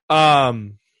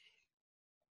 Braun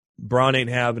ain't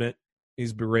having it.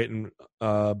 He's berating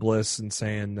Bliss and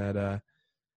saying that,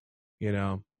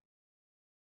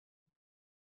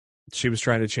 she was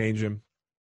trying to change him,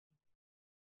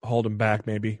 hold him back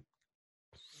maybe.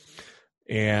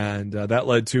 And that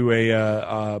led to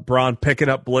a Braun picking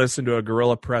up Bliss into a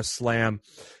gorilla press slam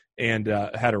and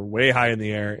had her way high in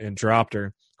the air and dropped her.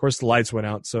 Of course, the lights went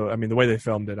out. So, I mean, the way they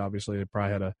filmed it, obviously, they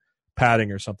probably had a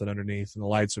padding or something underneath, and the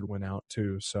lights would went out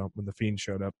too. So when the Fiend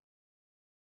showed up.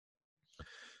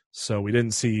 So we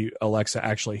didn't see Alexa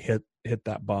actually hit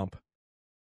that bump.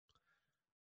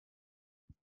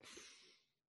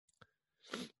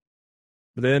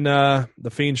 But then the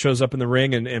Fiend shows up in the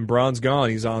ring, and Braun's gone.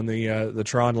 He's on the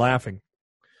Tron laughing.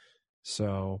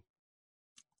 So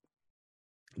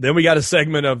then we got a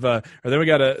segment of, then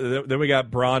we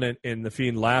got Braun and the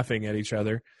Fiend laughing at each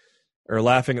other, or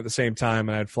laughing at the same time.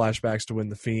 And I had flashbacks to when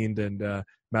the Fiend and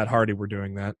Matt Hardy were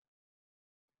doing that.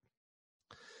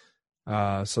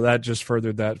 So that just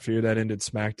furthered that feud. That ended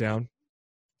SmackDown.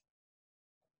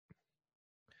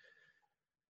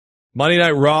 Monday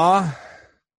Night Raw.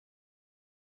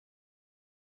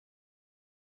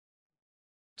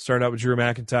 Started out with Drew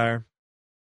McIntyre.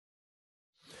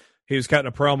 He was cutting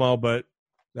a promo, but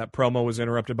that promo was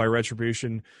interrupted by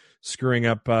Retribution screwing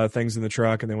up things in the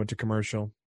truck, and they went to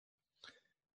commercial.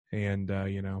 And,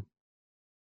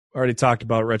 already talked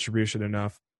about Retribution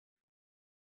enough.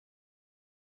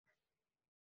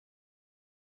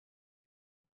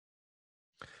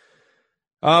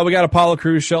 We got Apollo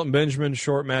Crews, Shelton Benjamin,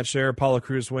 short match there. Apollo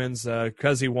Crews wins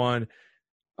because he won.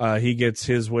 He gets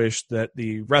his wish that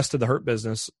the rest of the Hurt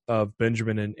Business of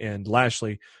Benjamin and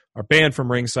Lashley are banned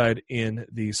from ringside in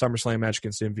the SummerSlam match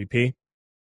against MVP.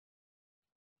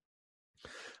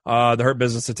 The Hurt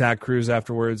Business attacked Crews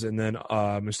afterwards, and then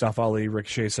Mustafa Ali,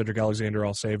 Ricochet, Cedric Alexander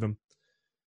all save him.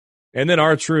 And then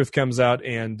R-Truth comes out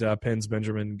and pins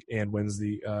Benjamin and wins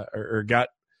the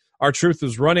R-Truth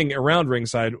was running around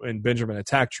ringside, and Benjamin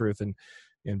attacked Truth, and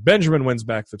Benjamin wins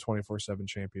back the 24/7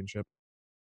 championship.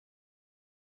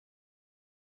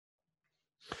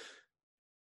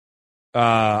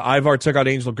 Ivar took out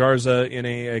Angel Garza in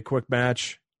a quick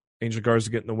match. Angel Garza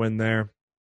getting the win there.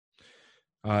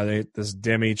 This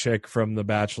Demi chick from The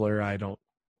Bachelor, I don't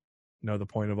know the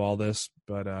point of all this,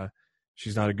 but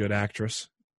she's not a good actress.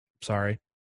 Sorry.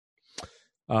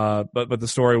 But the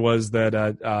story was that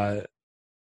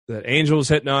that Angel was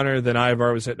hitting on her, then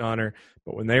Ivar was hitting on her,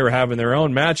 but when they were having their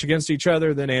own match against each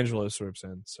other, then Angela swoops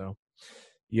in. So,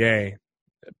 yay.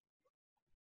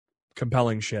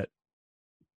 Compelling shit.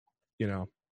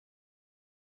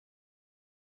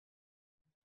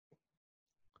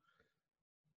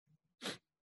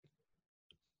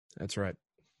 That's right.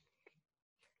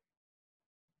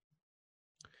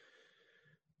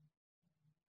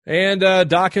 And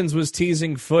Dawkins was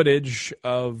teasing footage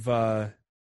of the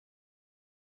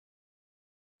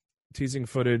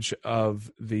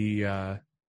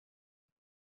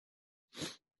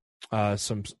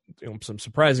some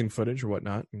surprising footage or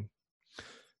whatnot. And,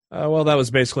 well, that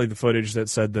was basically the footage that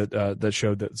said that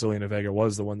showed that Zelina Vega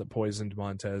was the one that poisoned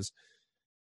Montez.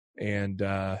 And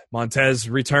Montez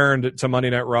returned to Monday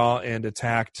Night Raw and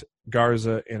attacked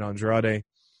Garza and Andrade.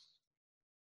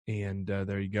 And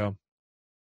there you go.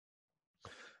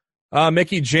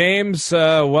 Mickie James,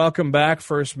 welcome back.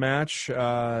 First match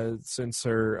since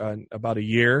her about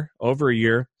over a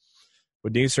year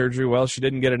with knee surgery. Well, she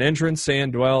didn't get an entrance,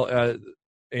 and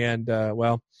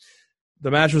the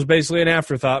match was basically an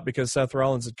afterthought because Seth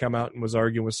Rollins had come out and was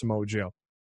arguing with Samoa Joe.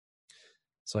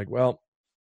 It's like, well,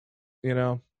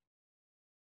 yeah,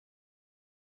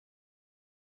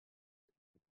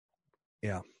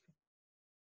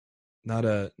 not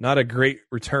a great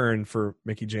return for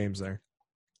Mickie James there.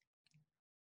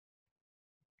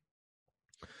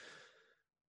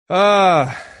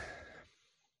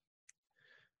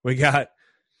 We got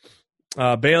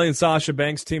Bayley and Sasha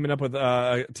Banks teaming up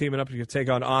to take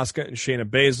on Asuka and Shayna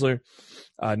Baszler.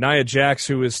 Nia Jax,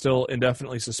 who is still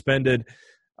indefinitely suspended,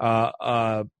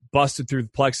 busted through the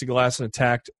plexiglass and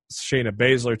attacked Shayna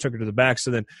Baszler, took her to the back.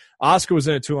 So then Asuka was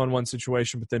in a 2-on-1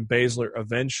 situation, but then Baszler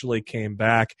eventually came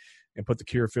back and put the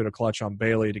Kirifuda clutch on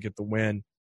Bayley to get the win.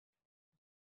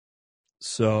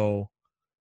 So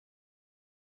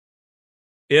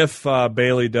if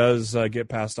Bayley does get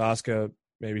past Asuka,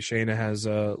 maybe Shayna has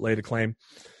laid a claim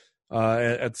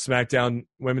at the SmackDown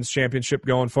Women's Championship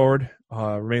going forward.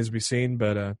 Remains to be seen,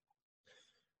 but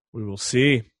we will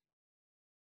see.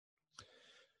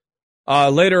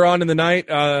 Later on in the night,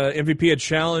 MVP had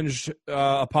challenged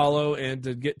Apollo and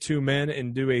to get two men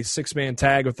and do a 6-man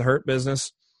tag with the Hurt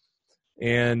Business.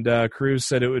 And Cruz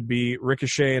said it would be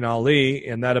Ricochet and Ali,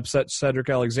 and that upset Cedric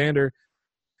Alexander.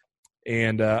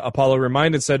 And Apollo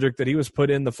reminded Cedric that he was put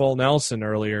in the full Nelson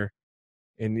earlier,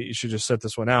 and you should just set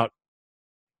this one out.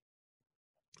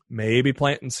 Maybe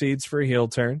planting seeds for a heel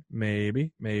turn.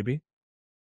 Maybe.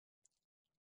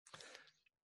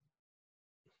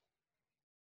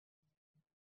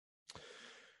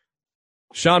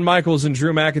 Shawn Michaels and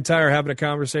Drew McIntyre having a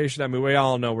conversation. I mean, we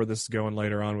all know where this is going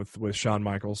later on with Shawn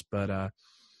Michaels, but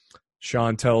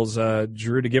Shawn tells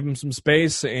Drew to give him some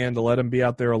space and to let him be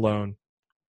out there alone.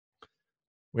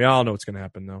 We all know what's going to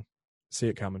happen, though. See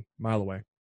it coming, a mile away.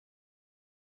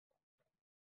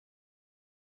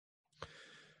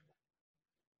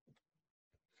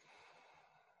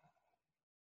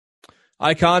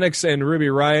 Iconics and Ruby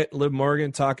Riott, Liv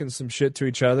Morgan talking some shit to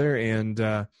each other, and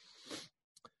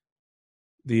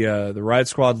the Riot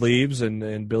Squad leaves,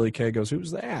 and Billy Kay goes,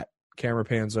 "Who's that?" Camera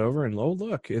pans over, and oh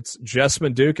look, it's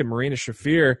Jessamyn Duke and Marina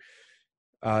Shafir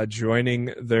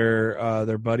joining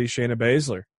their buddy Shayna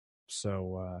Baszler.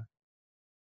 So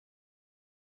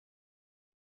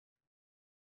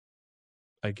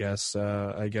I guess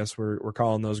we're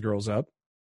calling those girls up.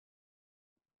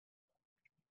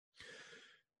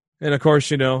 And, of course,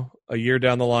 you know, a year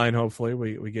down the line, hopefully,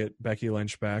 we get Becky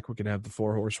Lynch back. We can have the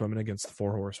 4 Horsewomen against the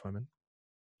 4 Horsewomen.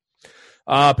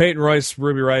 Peyton Royce,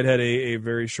 Ruby Riott had a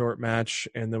very short match.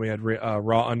 And then we had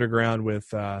Raw Underground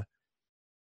with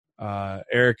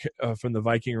Eric from the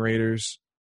Viking Raiders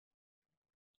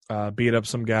beat up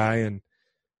some guy. And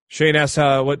Shane asked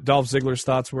what Dolph Ziggler's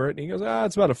thoughts were. And he goes,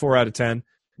 it's about a 4 out of 10.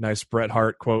 Nice Bret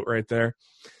Hart quote right there.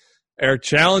 Eric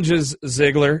challenges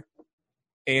Ziggler.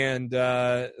 And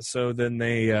so then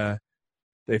they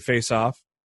face off,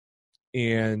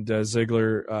 and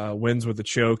Ziggler wins with a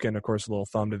choke and, of course, a little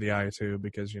thumb to the eye, too,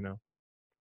 because, you know,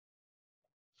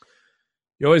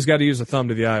 you always got to use a thumb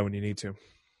to the eye when you need to.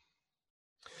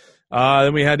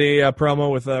 Then we had a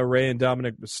promo with Rey and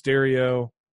Dominic Mysterio,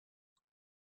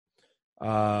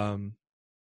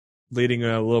 leading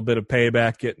a little bit of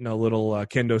payback, getting a little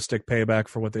kendo stick payback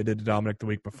for what they did to Dominic the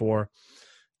week before.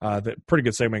 Pretty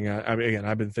good segment. I mean, again,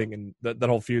 I've been thinking that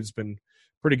whole feud's been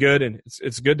pretty good, and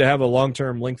it's good to have a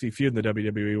long-term, lengthy feud in the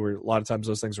WWE where a lot of times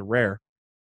those things are rare.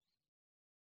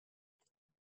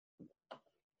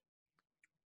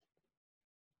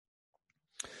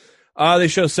 They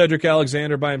show Cedric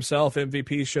Alexander by himself.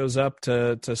 MVP shows up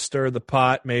to stir the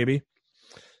pot, maybe.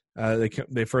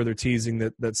 They further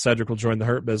teasing that Cedric will join the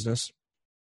Hurt Business.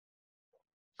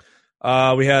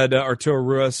 We had Arturo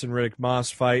Ruas and Riddick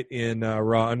Moss fight in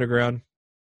Raw Underground.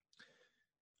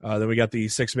 Then we got the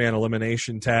 6-man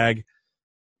elimination tag,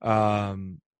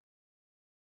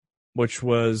 which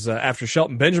was after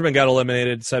Shelton Benjamin got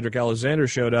eliminated, Cedric Alexander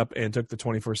showed up and took the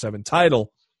 24/7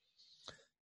 title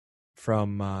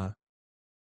from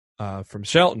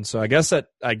Shelton. So I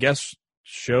guess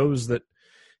shows that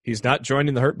he's not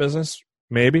joining the Hurt Business.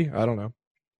 Maybe, I don't know.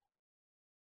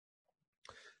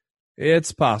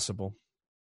 It's possible.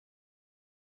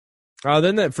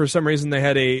 Then for some reason they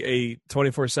had a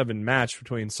 24/7 match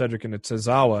between Cedric and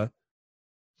Tozawa,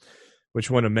 which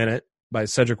went a minute by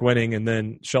Cedric winning, and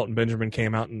then Shelton Benjamin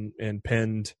came out and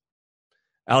pinned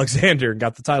Alexander and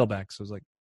got the title back. So I was like,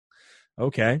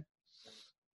 okay.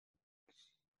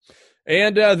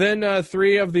 And then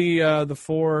 3 of the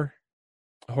 4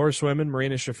 Horsewomen,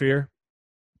 Marina Shafir,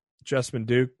 Jessamyn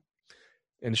Duke,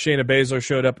 and Shayna Baszler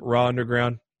showed up at Raw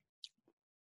Underground.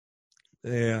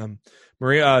 Maria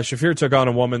Shafir took on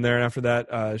a woman there, and after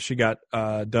that, she got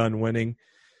done winning.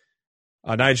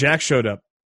 Nia Jax showed up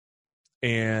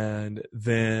and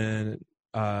then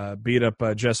beat up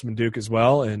Jessamyn Duke as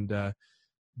well, and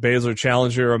Baszler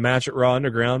challenged her a match at Raw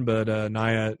Underground, but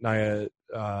Nia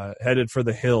headed for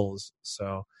the hills,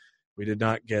 so we did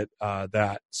not get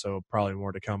that. So probably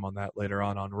more to come on that later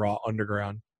on Raw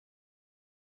Underground.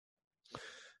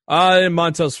 And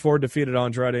Montez Ford defeated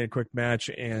Andrade in a quick match,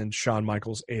 and Shawn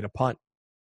Michaels ate a punt.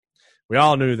 We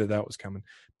all knew that was coming.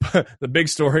 But the big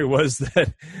story was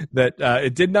that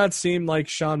it did not seem like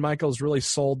Shawn Michaels really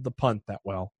sold the punt that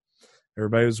well.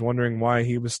 Everybody was wondering why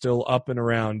he was still up and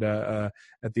around at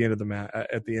the end of the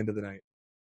night.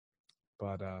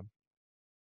 But I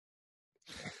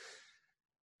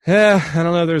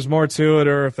don't know if there's more to it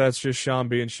or if that's just Shawn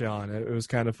being Shawn. It was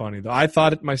kind of funny, though. I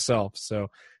thought it myself, so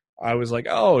I was like,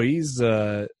 oh, he's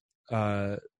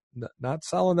not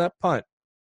selling that punt.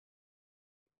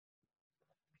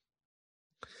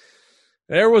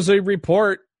 There was a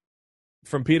report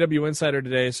from PW Insider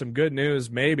today, some good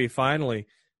news, maybe finally.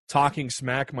 Talking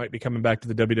Smack might be coming back to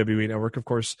the WWE Network. Of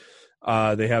course,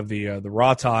 they have the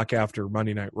Raw Talk after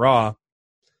Monday Night Raw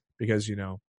because, you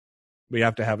know, we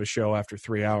have to have a show after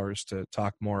 3 hours to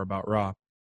talk more about Raw,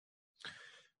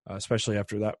 especially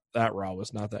after that Raw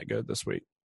was not that good this week.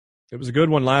 It was a good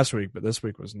one last week, but this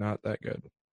week was not that good.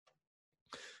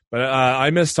 But I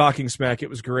miss Talking Smack. It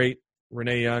was great.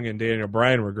 Renee Young and Daniel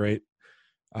Bryan were great.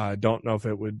 I don't know if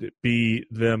it would be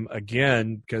them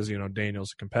again because,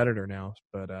 Daniel's a competitor now.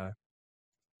 But,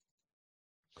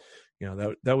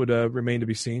 that would remain to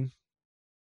be seen.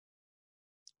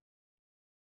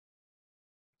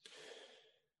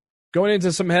 Going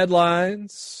into some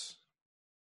headlines.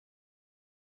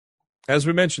 As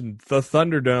we mentioned, the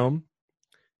Thunderdome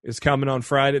is coming on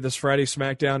Friday. This Friday,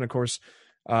 SmackDown. Of course,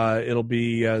 it'll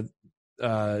be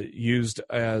used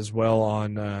as well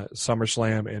on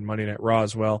SummerSlam and Monday Night Raw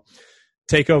as well.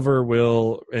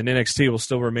 Takeover and NXT will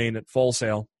still remain at Full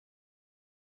Sail,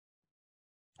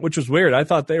 which was weird. I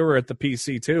thought they were at the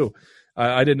PC too.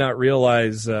 I did not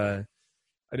realize. I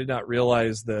did not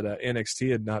realize that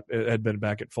NXT had been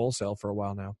back at Full Sail for a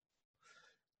while now.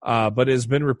 But it has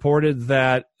been reported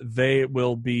that they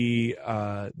will be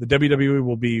the WWE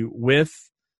will be with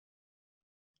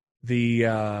the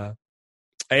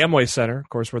Amway Center, of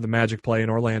course, where the Magic play in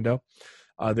Orlando.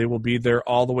 They will be there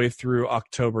all the way through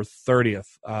October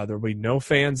 30th. There will be no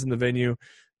fans in the venue,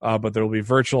 but there will be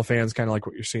virtual fans, kind of like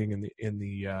what you're seeing in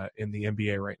the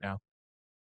NBA right now.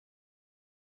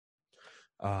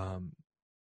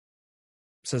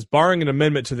 Says barring an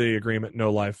amendment to the agreement,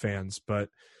 no live fans, but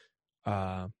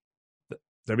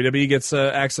WWE gets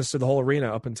access to the whole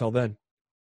arena up until then.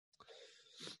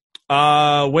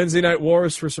 Wednesday Night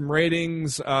Wars for some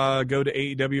ratings go to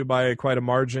AEW by quite a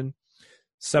margin,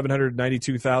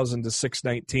 792,000 to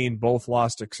 619. Both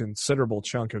lost a considerable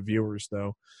chunk of viewers,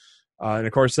 though. And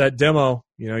of course, that demo,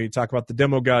 you talk about the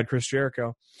demo god, Chris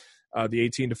Jericho, the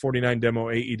 18 to 49 demo,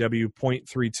 AEW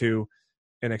 0.32,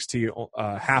 NXT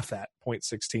half that,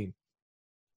 0.16.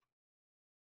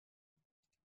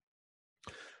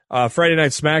 Friday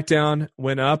Night SmackDown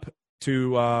went up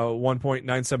to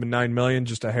 1.979 million,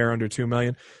 just a hair under 2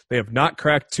 million. They have not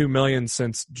cracked 2 million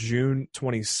since June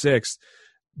 26th,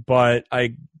 but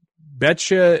I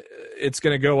bet you it's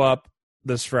going to go up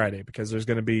this Friday because there's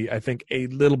going to be, I think, a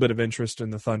little bit of interest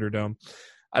in the Thunderdome.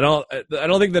 I don't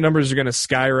think the numbers are going to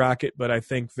skyrocket, but I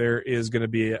think there is going to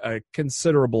be a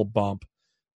considerable bump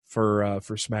for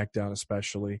SmackDown,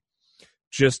 especially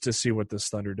just to see what this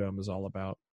Thunderdome is all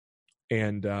about.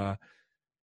 And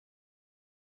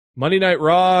Monday Night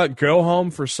Raw, go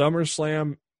home for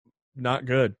SummerSlam, not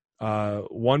good.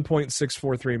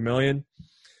 1.643 million.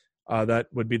 That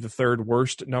would be the third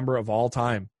worst number of all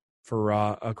time for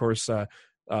Raw. Of course,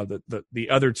 the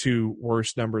other two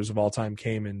worst numbers of all time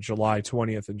came in July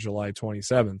 20th and July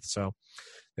 27th. So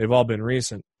they've all been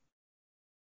recent.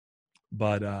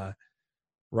 But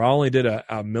Raw only did a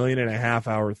 1.5 million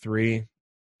hour 3,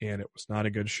 and it was not a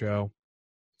good show.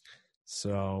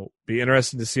 So be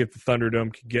interesting to see if the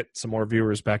Thunderdome can get some more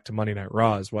viewers back to Monday Night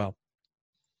Raw as well.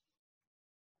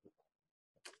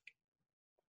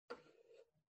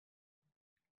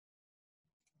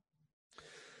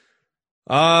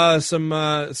 Some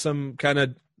kind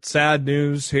of sad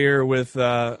news here with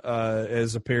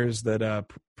as appears that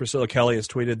Priscilla Kelly has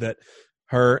tweeted that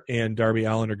her and Darby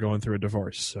Allin are going through a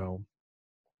divorce. So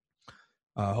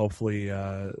hopefully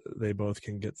they both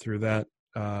can get through that.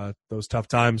 Those tough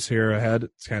times here ahead.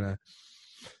 It's kind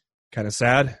of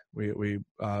sad. We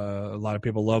a lot of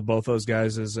people love both those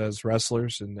guys as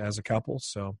wrestlers and as a couple.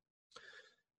 So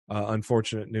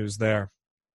unfortunate news there.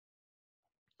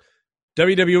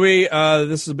 WWE,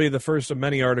 this will be the first of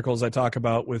many articles I talk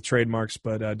about with trademarks,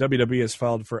 but WWE has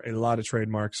filed for a lot of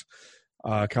trademarks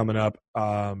coming up.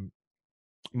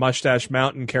 Mustache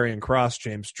Mountain, Karrion Kross,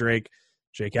 James Drake,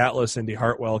 Jake Atlas, Indy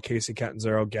Hartwell, Casey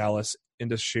Catanzaro, Gallus,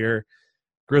 Indus Sher,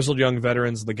 Grizzled Young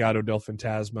Veterans, Legado del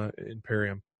Fantasma,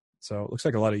 Imperium. So it looks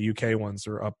like a lot of UK ones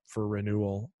are up for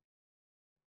renewal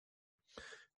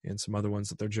and some other ones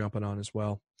that they're jumping on as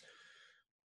well.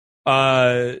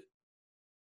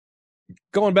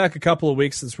 Going back a couple of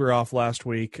weeks since we were off last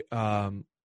week,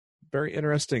 very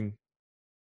interesting.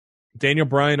 Daniel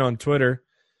Bryan on Twitter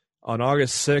on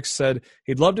August 6th said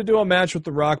he'd love to do a match with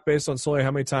The Rock based on solely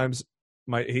how many times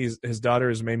his daughter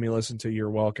has made me listen to You're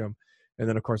Welcome. And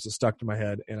then, of course, it stuck to my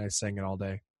head, and I sang it all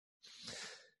day.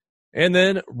 And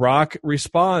then Rock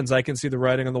responds, I can see the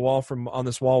writing on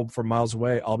this wall from miles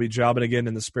away. I'll be jobbing again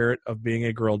in the spirit of being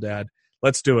a girl dad.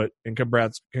 Let's do it. And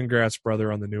congrats,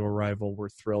 brother, on the new arrival. We're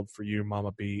thrilled for you,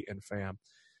 Mama B and fam.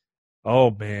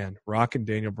 Oh, man. Rock and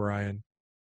Daniel Bryan.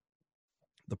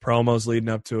 The promos leading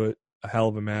up to it. A hell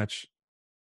of a match.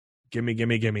 Gimme.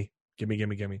 Congrats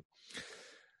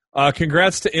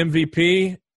to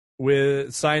MVP.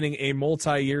 with signing a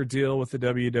multi-year deal with the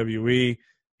WWE.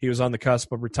 He was on the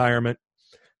cusp of retirement.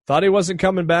 Thought he wasn't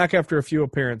coming back after a few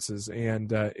appearances,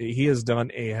 and he has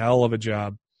done a hell of a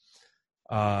job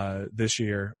this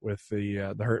year with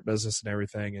the Hurt Business and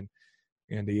everything.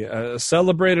 And he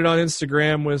celebrated on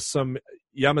Instagram with some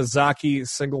Yamazaki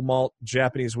single malt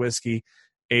Japanese whiskey,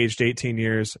 aged 18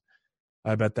 years.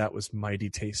 I bet that was mighty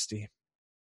tasty.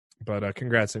 But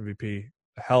congrats, MVP.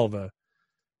 A hell of a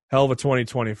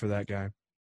 2020 for that guy.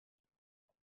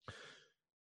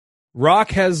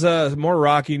 Rock has more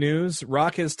Rocky news.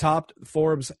 Rock has topped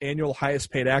Forbes' annual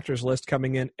highest paid actors list,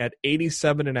 coming in at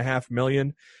 $87.5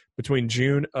 million between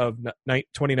June of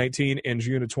 2019 and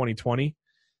June of 2020.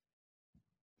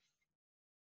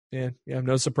 Yeah,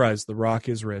 no surprise. The Rock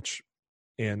is rich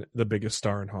and the biggest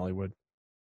star in Hollywood.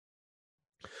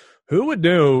 Who would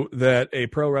know that a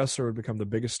pro wrestler would become the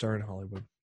biggest star in Hollywood?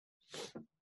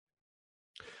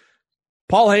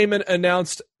 Paul Heyman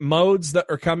announced modes that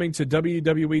are coming to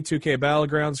WWE 2K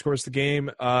Battlegrounds. Of course, the game,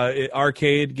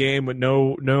 arcade game with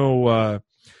no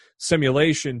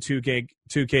simulation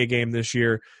 2K game this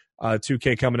year.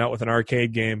 2K coming out with an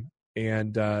arcade game,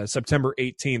 and September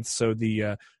 18th. So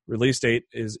the release date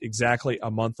is exactly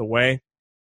a month away.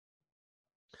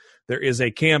 There is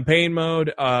a campaign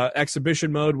mode,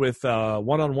 exhibition mode with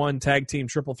one-on-one tag team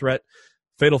triple threat,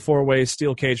 fatal four-way,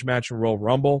 steel cage match, and Royal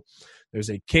Rumble. There's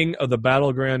a King of the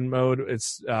Battleground mode.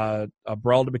 It's a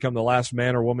brawl to become the last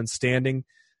man or woman standing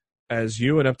as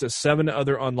you and up to 7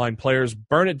 other online players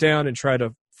burn it down and try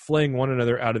to fling one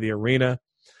another out of the arena.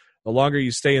 The longer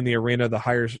you stay in the arena, the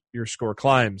higher your score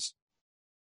climbs.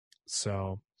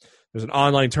 So there's an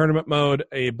online tournament mode,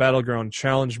 a Battleground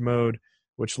challenge mode,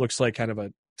 which looks like kind of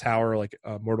a tower, like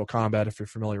Mortal Kombat, if you're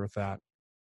familiar with that.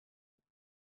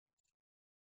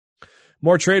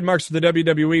 More trademarks for the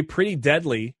WWE. Pretty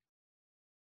Deadly,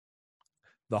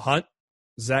 The Hunt,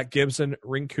 Zach Gibson,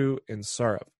 Rinku, and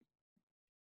Saurav.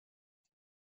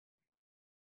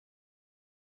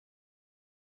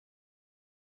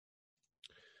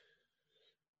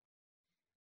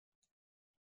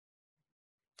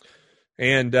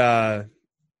 And if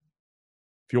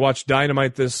you watched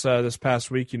Dynamite this past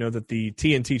week, you know that the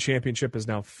TNT Championship is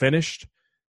now finished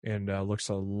and looks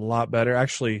a lot better.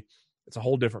 Actually, it's a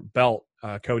whole different belt.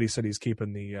 Cody said he's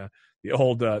keeping the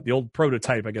old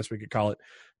prototype, I guess we could call it,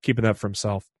 keeping that for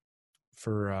himself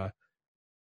for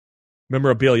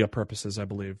memorabilia purposes, I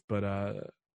believe. But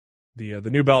the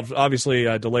new belt, obviously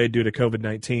delayed due to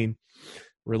COVID-19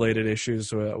 related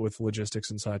issues with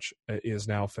logistics and such, is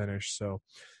now finished. So, of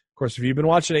course, if you've been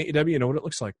watching AEW, you know what it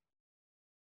looks like.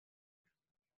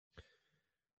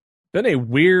 Been a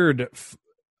weird,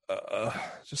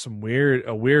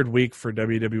 a weird week for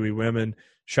WWE women.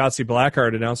 Shotzi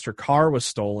Blackheart announced her car was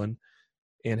stolen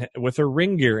and with her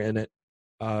ring gear in it.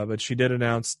 But she did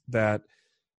announce that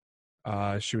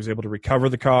she was able to recover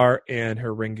the car and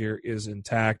her ring gear is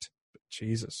intact. But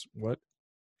Jesus, what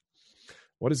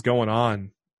is going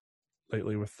on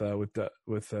lately with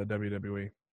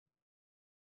WWE?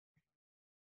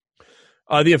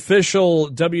 The official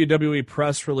WWE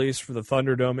press release for the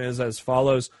Thunderdome is as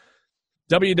follows.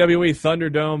 WWE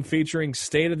Thunderdome featuring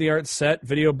state-of-the-art set,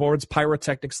 video boards,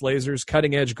 pyrotechnics, lasers,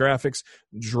 cutting-edge graphics,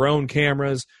 drone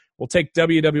cameras will take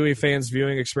WWE fans'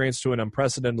 viewing experience to an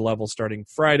unprecedented level starting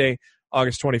Friday,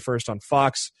 August 21st on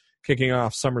Fox, kicking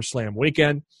off SummerSlam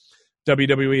weekend.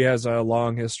 WWE has a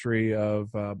long history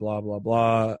of blah, blah, blah,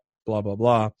 blah, blah,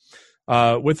 blah.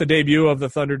 With the debut of the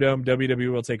Thunderdome,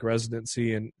 WWE will take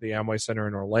residency in the Amway Center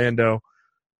in Orlando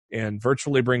and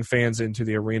virtually bring fans into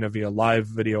the arena via live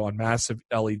video on massive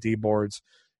LED boards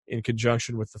in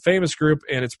conjunction with the Famous Group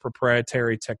and its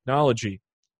proprietary technology.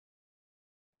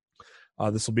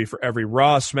 This will be for every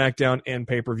Raw, SmackDown, and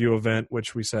pay-per-view event,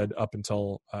 which we said up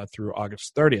until through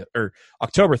August 30th or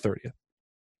October 30th.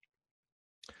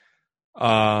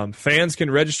 Fans can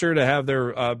register to have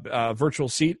their virtual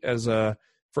seat as for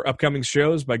upcoming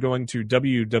shows by going to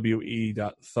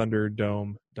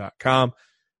www.thunderdome.com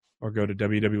or go to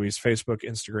WWE's Facebook,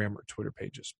 Instagram, or Twitter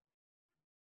pages.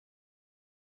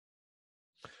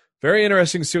 Very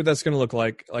interesting to see what that's going to look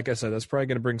like. Like I said, that's probably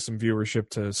going to bring some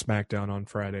viewership to SmackDown on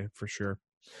Friday for sure.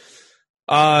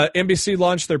 NBC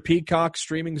launched their Peacock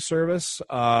streaming service,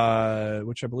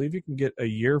 which I believe you can get a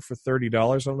year for $30.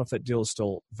 I don't know if that deal is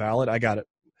still valid. I got it.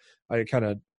 I kind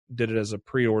of did it as a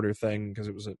pre-order thing because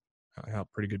it was a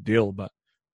pretty good deal, about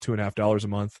 $2.50 a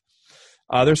month.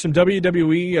 There's some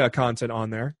WWE content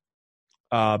on there.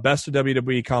 Best of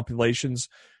WWE compilations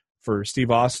for Steve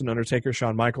Austin, Undertaker,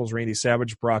 Shawn Michaels, Randy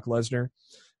Savage, Brock Lesnar,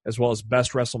 as well as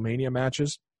best WrestleMania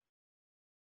matches.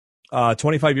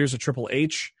 25 years of Triple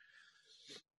H.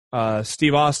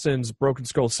 Steve Austin's Broken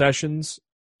Skull Sessions,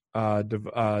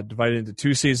 divided into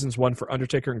 2 seasons, one for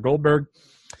Undertaker and Goldberg,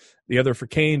 the other for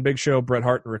Kane, Big Show, Bret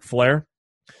Hart, and Ric Flair.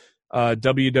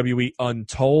 WWE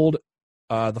Untold,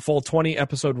 the full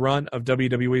 20-episode run of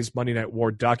WWE's Monday Night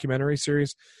War documentary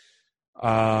series,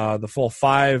 the full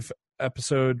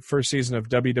 5-episode first season of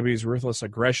WWE's Ruthless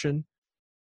Aggression,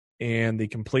 and the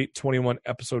complete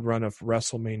 21-episode run of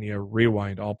WrestleMania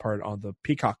Rewind, all part on the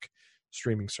Peacock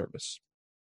streaming service.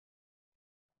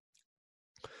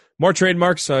 More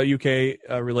trademarks, UK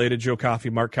related: Joe Coffey,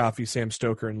 Mark Coffey, Sam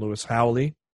Stoker, and Lewis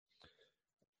Howley.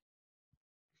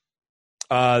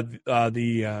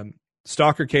 The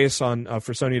Stalker case on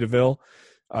for Sonya Deville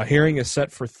hearing is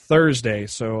set for Thursday,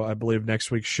 so I believe next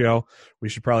week's show we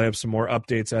should probably have some more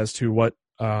updates as to what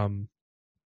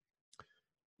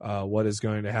is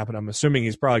going to happen. I'm assuming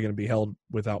he's probably going to be held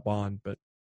without bond, but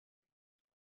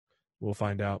we'll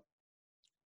find out.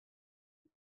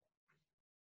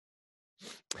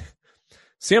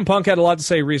 CM Punk had a lot to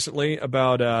say recently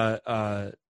about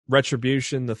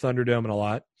Retribution, the Thunderdome, and a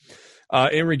lot.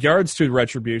 In regards to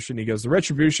Retribution, he goes, the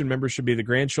Retribution members should be the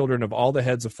grandchildren of all the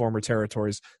heads of former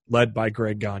territories, led by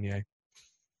Greg Gagne.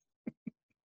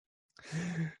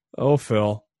 Oh,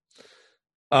 Phil.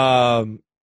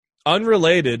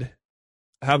 Unrelated,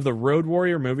 have the Road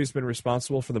Warrior movies been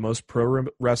responsible for the most pro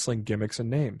wrestling gimmicks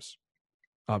and names?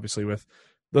 Obviously with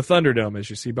the Thunderdome, as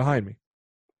you see behind me.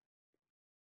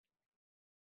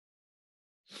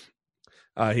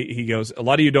 He goes, a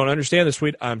lot of you don't understand this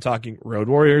tweet. I'm talking Road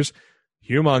Warriors,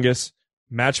 Humongous,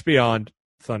 Match Beyond,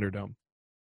 Thunderdome.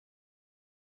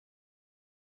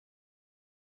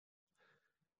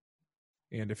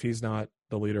 And if he's not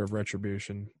the leader of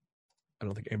Retribution, I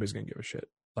don't think anybody's going to give a shit,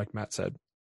 like Matt said.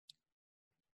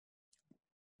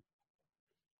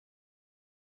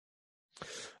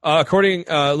 According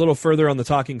a little further on the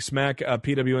Talking Smack,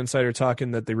 PW Insider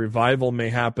talking that the revival may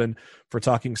happen for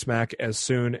Talking Smack as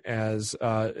soon as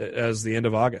the end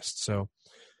of August. So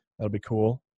that'll be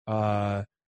cool. We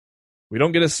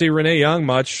don't get to see Renee Young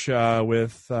much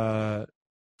with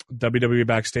WWE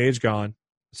Backstage gone.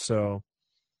 So,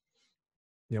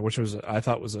 yeah, which I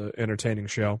thought was an entertaining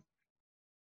show.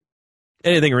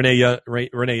 Anything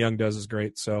Renee Young does is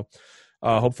great. So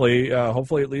hopefully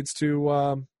it leads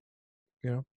to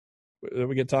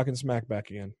we get Talking Smack back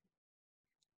again.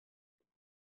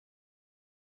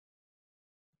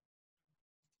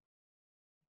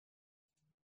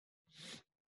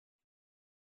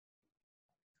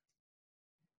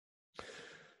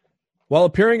 While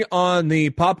appearing on the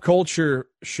Pop Culture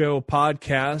Show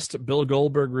podcast, Bill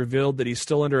Goldberg revealed that he's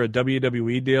still under a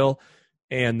WWE deal,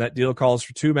 and that deal calls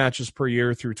for 2 matches per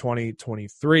year through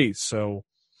 2023. So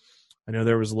I know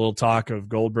there was a little talk of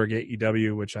Goldberg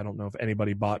AEW, which I don't know if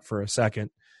anybody bought for a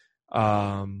second.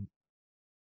 But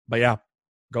yeah,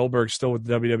 Goldberg's still with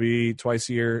WWE twice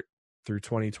a year through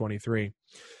 2023.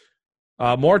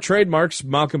 More trademarks: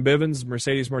 Malcolm Bivens,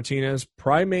 Mercedes Martinez,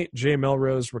 Primate, Jay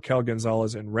Melrose, Raquel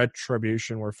Gonzalez, and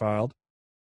Retribution were filed.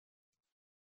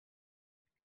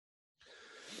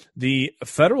 The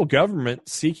federal government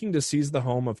seeking to seize the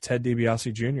home of Ted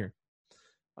DiBiase Jr.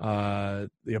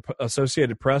 The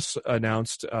Associated Press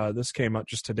announced, this came out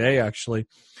just today actually,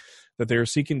 that they are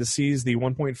seeking to seize the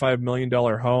 $1.5 million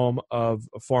home of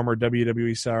former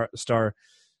WWE star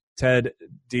Ted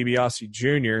DiBiase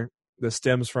Jr. This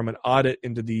stems from an audit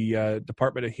into the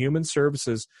Department of Human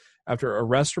Services after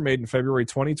arrests were made in February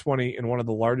 2020 in one of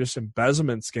the largest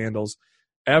embezzlement scandals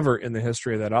ever in the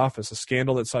history of that office, a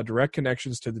scandal that saw direct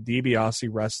connections to the DiBiase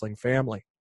wrestling family.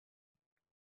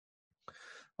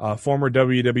 Former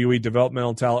WWE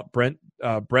developmental talent Brett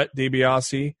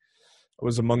DiBiase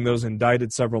was among those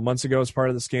indicted several months ago as part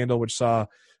of the scandal, which saw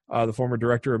the former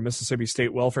director of Mississippi State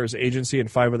Welfare's agency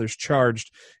and 5 others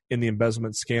charged in the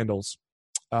embezzlement scandals.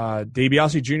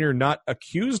 DiBiase Jr. not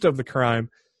accused of the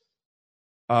crime,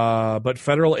 but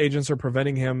federal agents are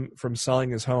preventing him from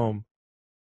selling his home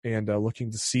and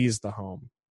looking to seize the home.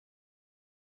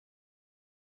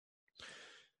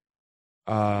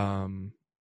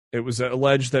 It was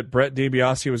alleged that Brett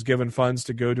DiBiase was given funds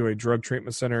to go to a drug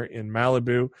treatment center in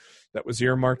Malibu that was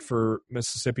earmarked for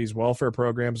Mississippi's welfare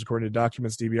programs. According to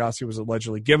documents, DiBiase was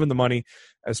allegedly given the money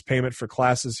as payment for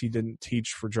classes he didn't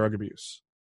teach for drug abuse.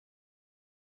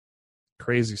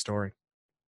 Crazy story.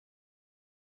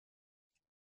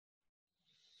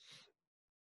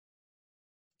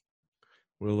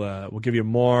 We'll give you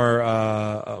more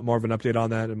of an update on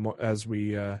that and more, as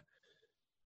we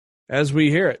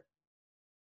hear it.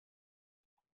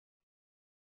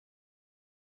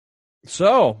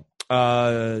 So,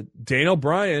 Daniel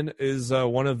Bryan is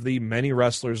one of the many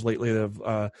wrestlers lately that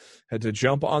have had to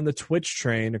jump on the Twitch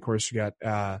train. Of course, you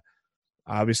got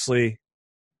obviously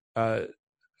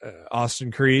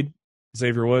Austin Creed,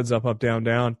 Xavier Woods, up, down,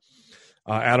 down.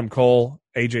 Adam Cole,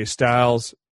 AJ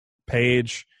Styles,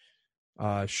 Paige.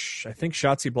 I think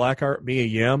Shotzi Blackheart, Mia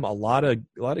Yim. A lot of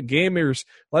gamers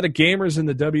in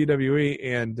the WWE,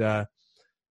 and I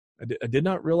did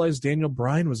not realize Daniel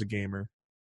Bryan was a gamer.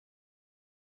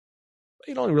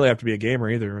 You don't really have to be a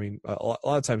gamer either. I mean, a lot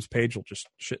of times Paige will just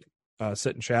sit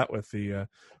and chat with the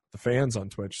fans on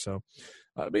Twitch. So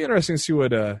it'd be interesting to see what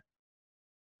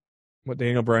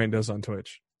Daniel Bryan does on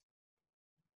Twitch.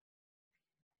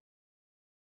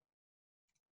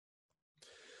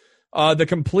 The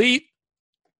complete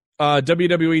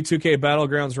WWE 2K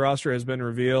Battlegrounds roster has been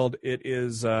revealed. It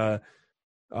is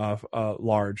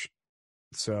large.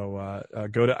 So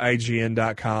go to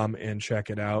IGN.com and check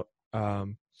it out.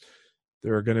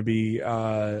 There are going to be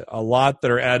a lot that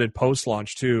are added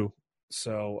post-launch too.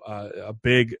 So a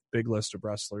big list of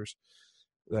wrestlers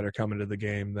that are coming to the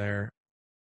game there.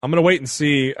 I'm going to wait and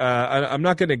see. I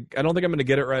don't think I'm going to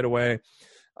get it right away.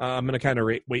 I'm going to kind of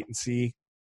wait and see.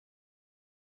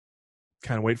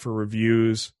 Kind of wait for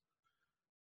reviews.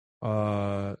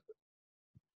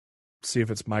 See if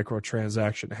it's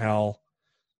microtransaction hell.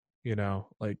 You know,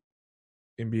 like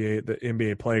the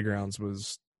NBA Playgrounds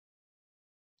was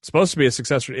supposed to be a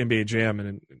successor to NBA Jam,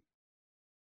 and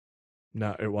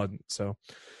no, it wasn't. So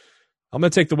I'm going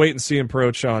to take the wait and see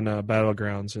approach on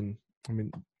Battlegrounds. And I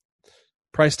mean,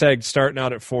 price tag starting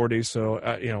out at $40.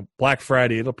 So, Black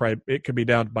Friday, it could be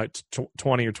down by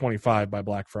 20 or 25 by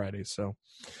Black Friday. So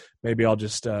maybe I'll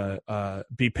just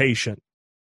be patient.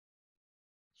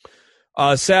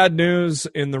 Sad news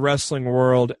in the wrestling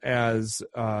world as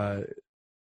John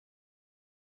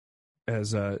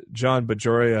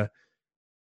Bajoria,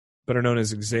 better known as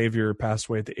Xavier, passed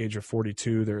away at the age of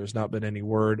 42. There has not been any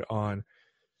word on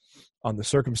the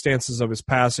circumstances of his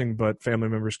passing, but family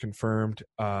members confirmed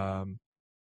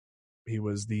he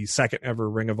was the second ever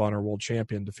Ring of Honor World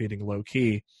Champion, defeating Low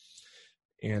Ki,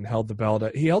 and held the belt.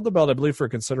 He held the belt, I believe, for a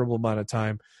considerable amount of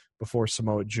time before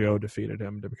Samoa Joe defeated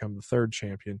him to become the third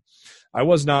champion. I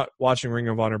was not watching Ring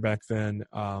of Honor back then.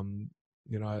 I'd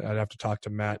have to talk to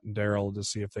Matt and Daryl to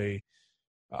see if they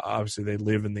obviously they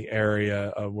live in the area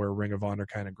of where Ring of Honor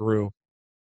kind of grew,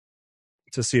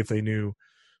 to see if they knew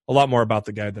a lot more about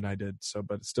the guy than I did. So,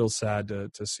 but it's still sad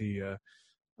to see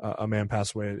a man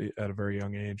pass away at a very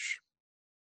young age.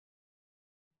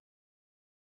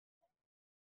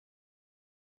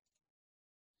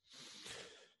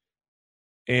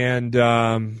 And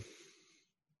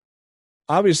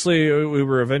obviously, we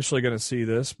were eventually going to see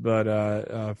this, but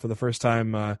for the first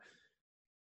time,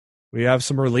 we have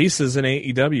some releases in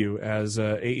AEW, as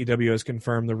AEW has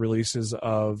confirmed the releases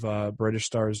of British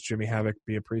stars Jimmy Havoc,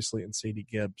 Bea Priestley, and Sadie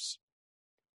Gibbs.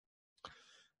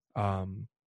 Of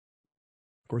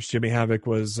course, Jimmy Havoc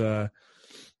was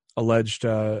alleged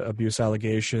abuse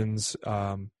allegations.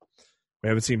 We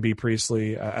haven't seen Bea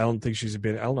Priestley. I don't think she's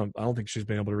been able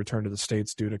to return to the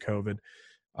States due to COVID.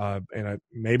 And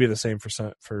maybe the same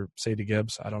for Sadie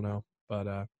Gibbs. I don't know,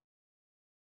 but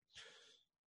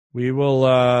we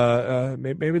will.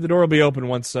 Maybe the door will be open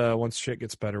once shit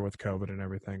gets better with COVID and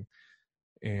everything,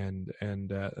 and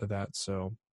that.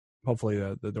 So hopefully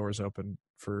the door is open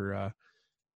for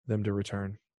them to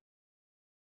return.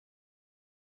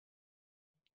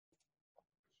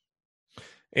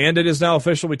 And it is now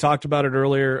official. We talked about it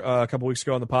earlier a couple weeks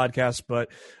ago on the podcast, but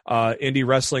indie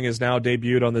wrestling is now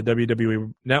debuted on the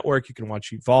WWE Network. You can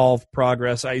watch Evolve,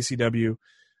 Progress, ICW,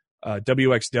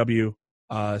 WXW,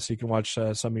 so you can watch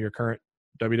some of your current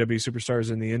WWE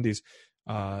superstars in the indies.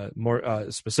 More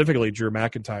specifically, Drew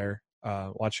McIntyre.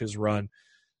 Watch his run,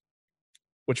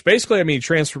 which basically, he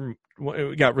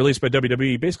got released by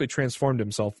WWE. Basically, transformed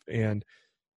himself and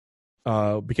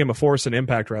became a force in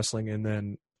Impact Wrestling, and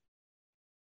then.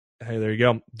 Hey, there you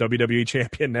go. WWE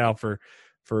champion now for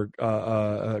quite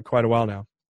a while now.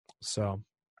 So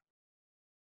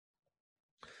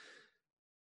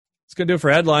it's going to do it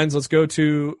for headlines. Let's go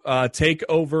to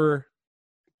TakeOver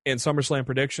and SummerSlam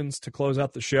predictions to close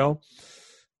out the show.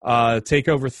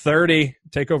 TakeOver 30,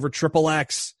 TakeOver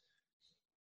XXX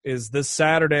is this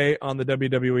Saturday on the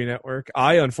WWE Network.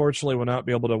 I, unfortunately, will not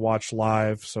be able to watch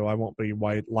live, so I won't be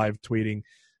live tweeting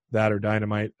that or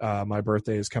Dynamite. My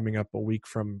birthday is coming up a week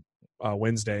from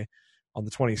Wednesday on the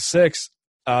 26th,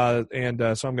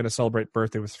 and so I'm going to celebrate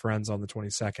birthday with friends on the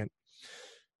 22nd.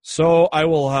 So I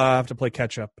will have to play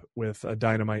catch-up with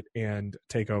Dynamite and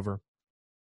TakeOver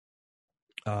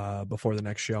before the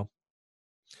next show.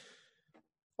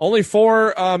 Only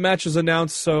 4 matches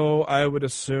announced, so I would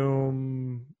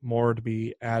assume more to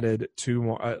be added. 2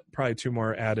 more, probably 2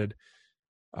 more added,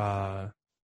 probably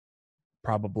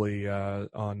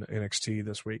on NXT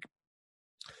this week.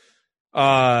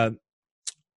 Io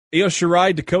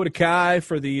Shirai, Dakota Kai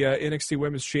for the NXT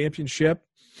Women's Championship.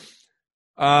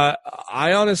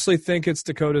 I honestly think it's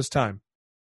Dakota's time.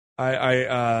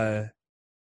 It's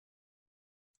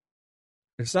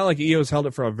not like Io's held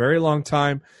it for a very long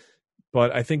time,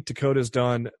 but I think Dakota's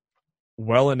done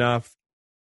well enough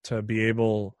to be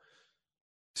able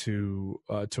to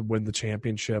win the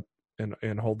championship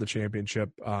and hold the championship.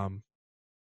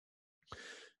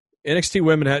 NXT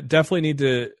women definitely need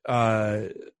to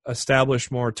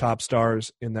establish more top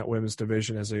stars in that women's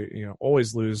division, as they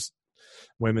always lose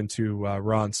women to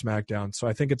Raw and SmackDown. So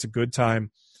I think it's a good time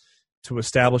to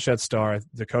establish that star.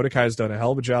 Dakota Kai has done a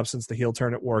hell of a job since the heel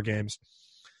turn at War Games.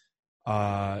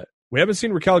 We haven't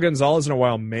seen Raquel Gonzalez in a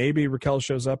while. Maybe Raquel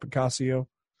shows up at Casio.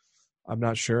 I'm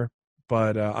not sure.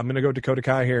 But I'm going to go Dakota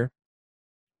Kai here.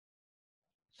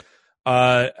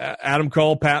 Adam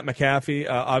Cole, Pat McAfee.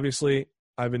 Obviously,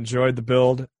 I've enjoyed the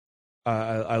build.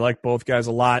 I like both guys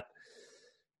a lot.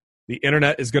 The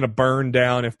internet is going to burn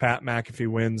down if Pat McAfee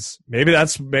wins. Maybe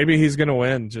he's going to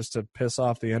win just to piss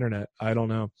off the internet. I don't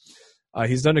know.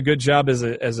 He's done a good job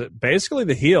as basically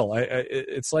the heel.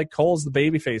 It's like Cole's the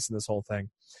babyface in this whole thing,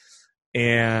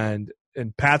 and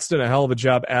Pat's done a hell of a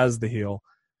job as the heel.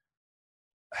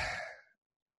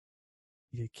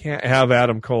 You can't have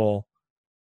Adam Cole,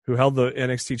 who held the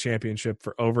NXT championship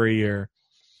for over a year,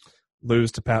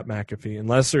 lose to Pat McAfee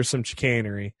unless there's some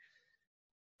chicanery.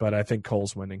 But I think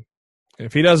Cole's winning. And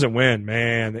if he doesn't win,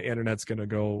 man, the internet's going to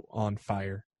go on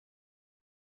fire.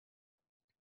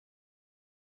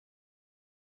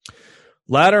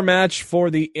 Ladder match for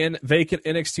the vacant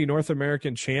NXT North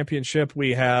American Championship.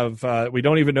 We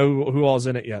don't even know who all's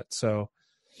in it yet. So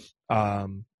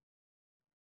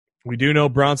we do know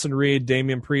Bronson Reed,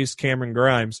 Damian Priest, Cameron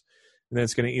Grimes. And then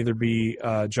it's going to either be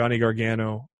Johnny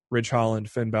Gargano, Ridge Holland,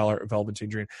 Finn Balor, or Velveteen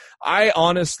Dream. I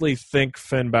honestly think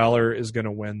Finn Balor is going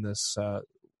to win the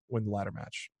ladder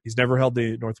match. He's never held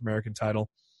the North American title.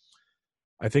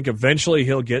 I think eventually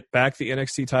he'll get back the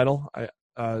NXT title,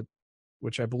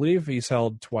 which I believe he's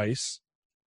held twice,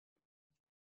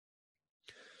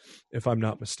 if I'm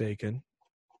not mistaken.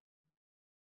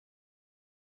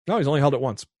 No, he's only held it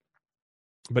once.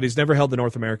 But he's never held the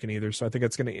North American either, so I think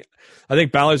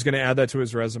Balor's going to add that to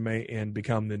his resume and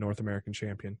become the North American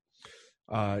champion.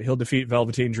 He'll defeat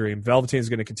Velveteen Dream. Velveteen's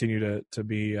going to continue to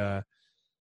be a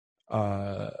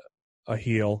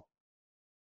heel,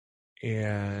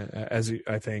 and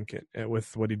I think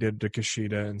with what he did to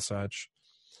Kushida and such.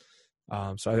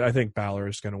 So I think Balor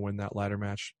is going to win that ladder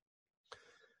match.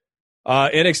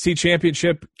 NXT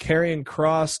Championship, Karrion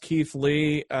Kross, Keith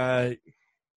Lee.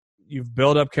 You've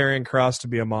built up Karrion Kross to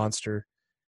be a monster.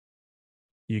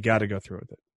 You got to go through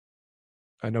with it.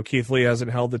 I know Keith Lee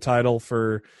hasn't held the title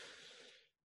for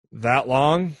that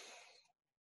long.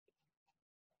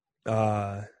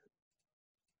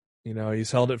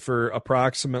 He's held it for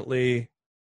approximately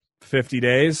 50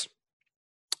 days,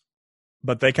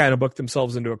 but they kind of booked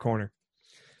themselves into a corner.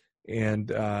 And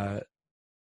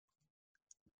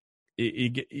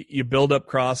you build up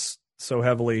Kross so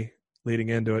heavily leading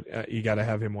into it, you got to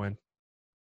have him win.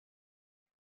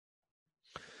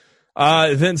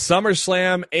 Then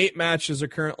SummerSlam, 8 matches are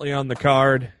currently on the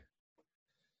card.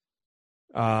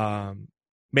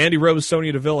 Mandy Rose,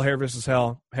 Sonya Deville, hair versus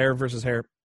hair.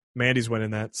 Mandy's winning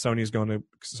that. Sonya's going to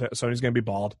be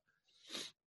bald.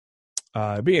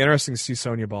 It'd be interesting to see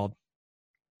Sonya bald.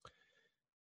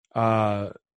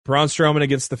 Braun Strowman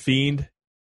against The Fiend.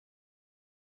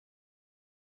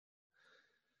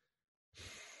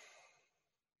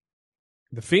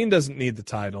 The Fiend doesn't need the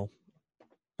title.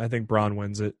 I think Braun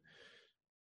wins it.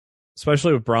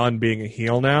 Especially with Braun being a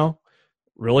heel now.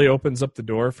 Really opens up the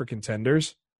door for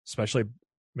contenders. Especially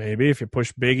maybe if you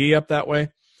push Big E up that way.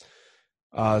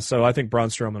 So I think Braun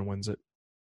Strowman wins it.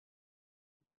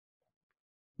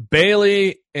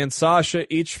 Bayley and Sasha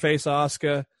each face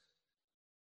Asuka.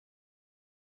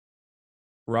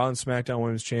 Raw and SmackDown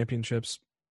Women's Championships.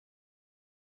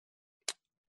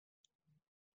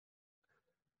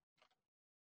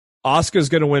 Asuka's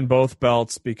going to win both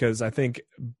belts because I think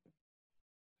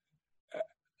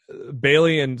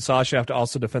Bayley and Sasha have to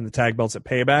also defend the tag belts at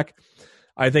Payback.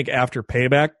 I think after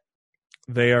Payback,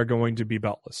 they are going to be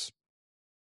beltless.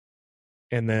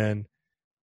 And then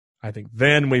I think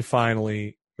we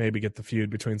finally maybe get the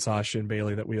feud between Sasha and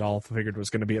Bayley that we all figured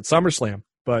was going to be at SummerSlam.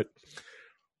 But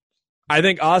I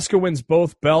think Asuka wins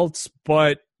both belts,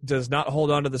 but does not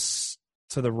hold on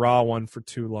to the Raw one for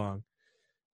too long.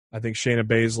 I think Shayna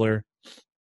Baszler,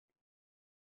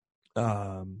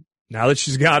 now that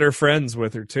she's got her friends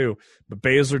with her too, but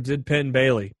Baszler did pin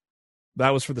Bayley.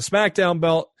 That was for the SmackDown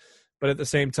belt, but at the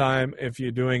same time, if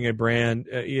you're doing a brand,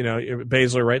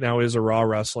 Baszler right now is a Raw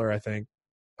wrestler, I think.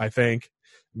 I mean,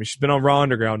 she's been on Raw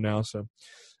Underground now, so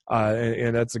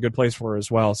and that's a good place for her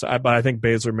as well. So, but I think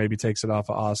Baszler maybe takes it off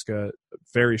of Asuka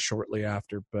very shortly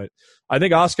after. But I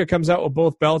think Asuka comes out with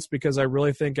both belts because I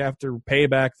really think after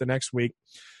Payback the next week,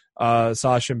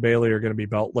 Sasha and Bayley are going to be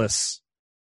beltless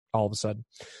all of a sudden.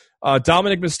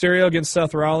 Dominic Mysterio against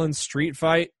Seth Rollins, street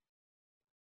fight.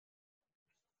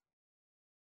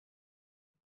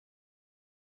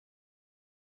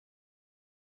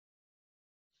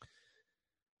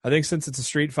 I think since it's a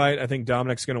street fight, I think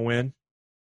Dominic's going to win.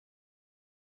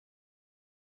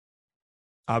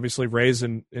 Obviously, Ray's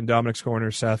in Dominic's corner.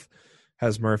 Seth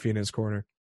has Murphy in his corner.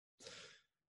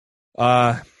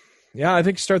 I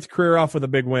think start the career off with a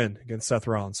big win against Seth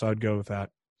Rollins, so I'd go with that.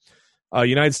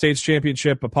 United States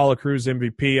Championship, Apollo Crews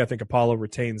MVP. I think Apollo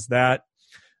retains that.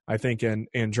 I think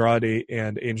Andrade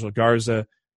and Angel Garza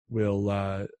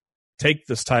will take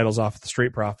this titles off the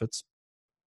Street Profits.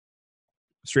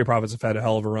 Street Profits have had a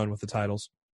hell of a run with the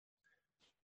titles.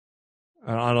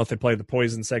 I don't know if they play the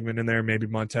poison segment in there. Maybe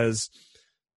Montez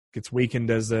gets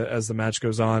weakened as the match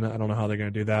goes on. I don't know how they're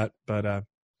going to do that. But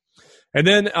and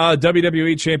then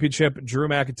WWE Championship, Drew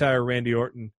McIntyre, Randy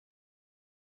Orton.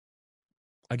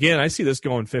 Again, I see this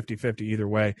going 50-50 either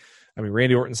way. I mean,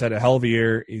 Randy Orton's had a hell of a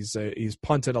year. He's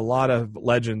punted a lot of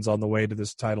legends on the way to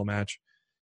this title match.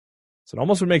 So it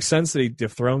almost would make sense that he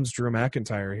dethrones Drew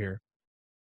McIntyre here.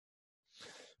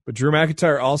 But Drew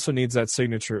McIntyre also needs that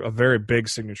signature, a very big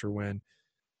signature win.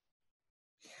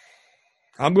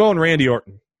 I'm going Randy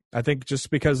Orton. I think just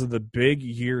because of the big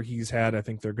year he's had, I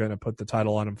think they're going to put the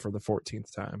title on him for the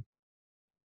 14th time.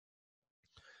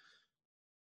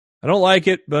 I don't like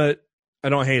it, but I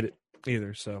don't hate it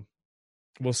either, so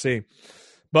we'll see.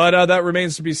 But that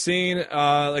remains to be seen.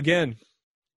 Again,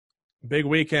 big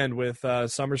weekend with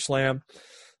SummerSlam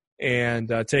and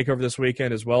Takeover this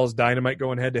weekend, as well as Dynamite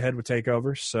going head-to-head with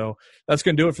Takeover. So that's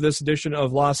going to do it for this edition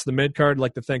of Lost in the Midcard. I'd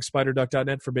like to thank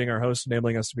SpiderDuck.net for being our host,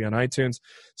 enabling us to be on iTunes,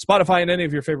 Spotify, and any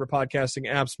of your favorite podcasting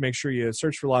apps. Make sure you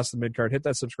search for Lost in the Midcard. Hit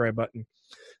that subscribe button.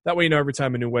 That way you know every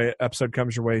time a new episode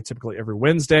comes your way, typically every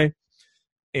Wednesday.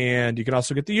 And you can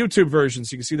also get the YouTube version,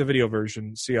 so you can see the video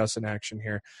version, see us in action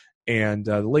here. And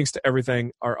the links to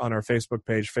everything are on our Facebook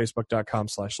page,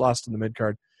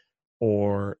 facebook.com/LostInTheMidcard,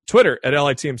 or Twitter at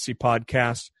LITMC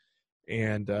Podcast.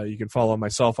 And you can follow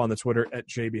myself on the Twitter at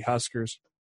JB Huskers.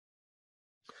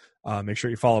 Make sure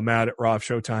you follow Matt at Raw of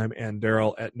Showtime and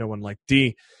Daryl at No One Like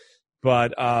D.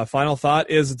 But final thought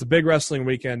is it's a big wrestling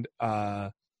weekend.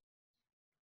 We're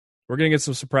going to get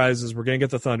some surprises. We're going to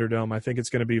get the Thunderdome. I think it's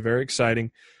going to be very exciting.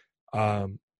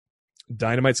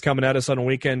 Dynamite's coming at us on a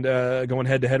weekend, going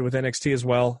head-to-head with NXT as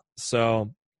well.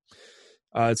 So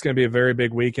it's going to be a very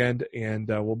big weekend, and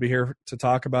we'll be here to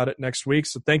talk about it next week.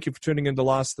 So thank you for tuning in to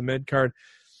Lost the Midcard.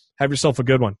 Have yourself a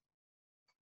good one.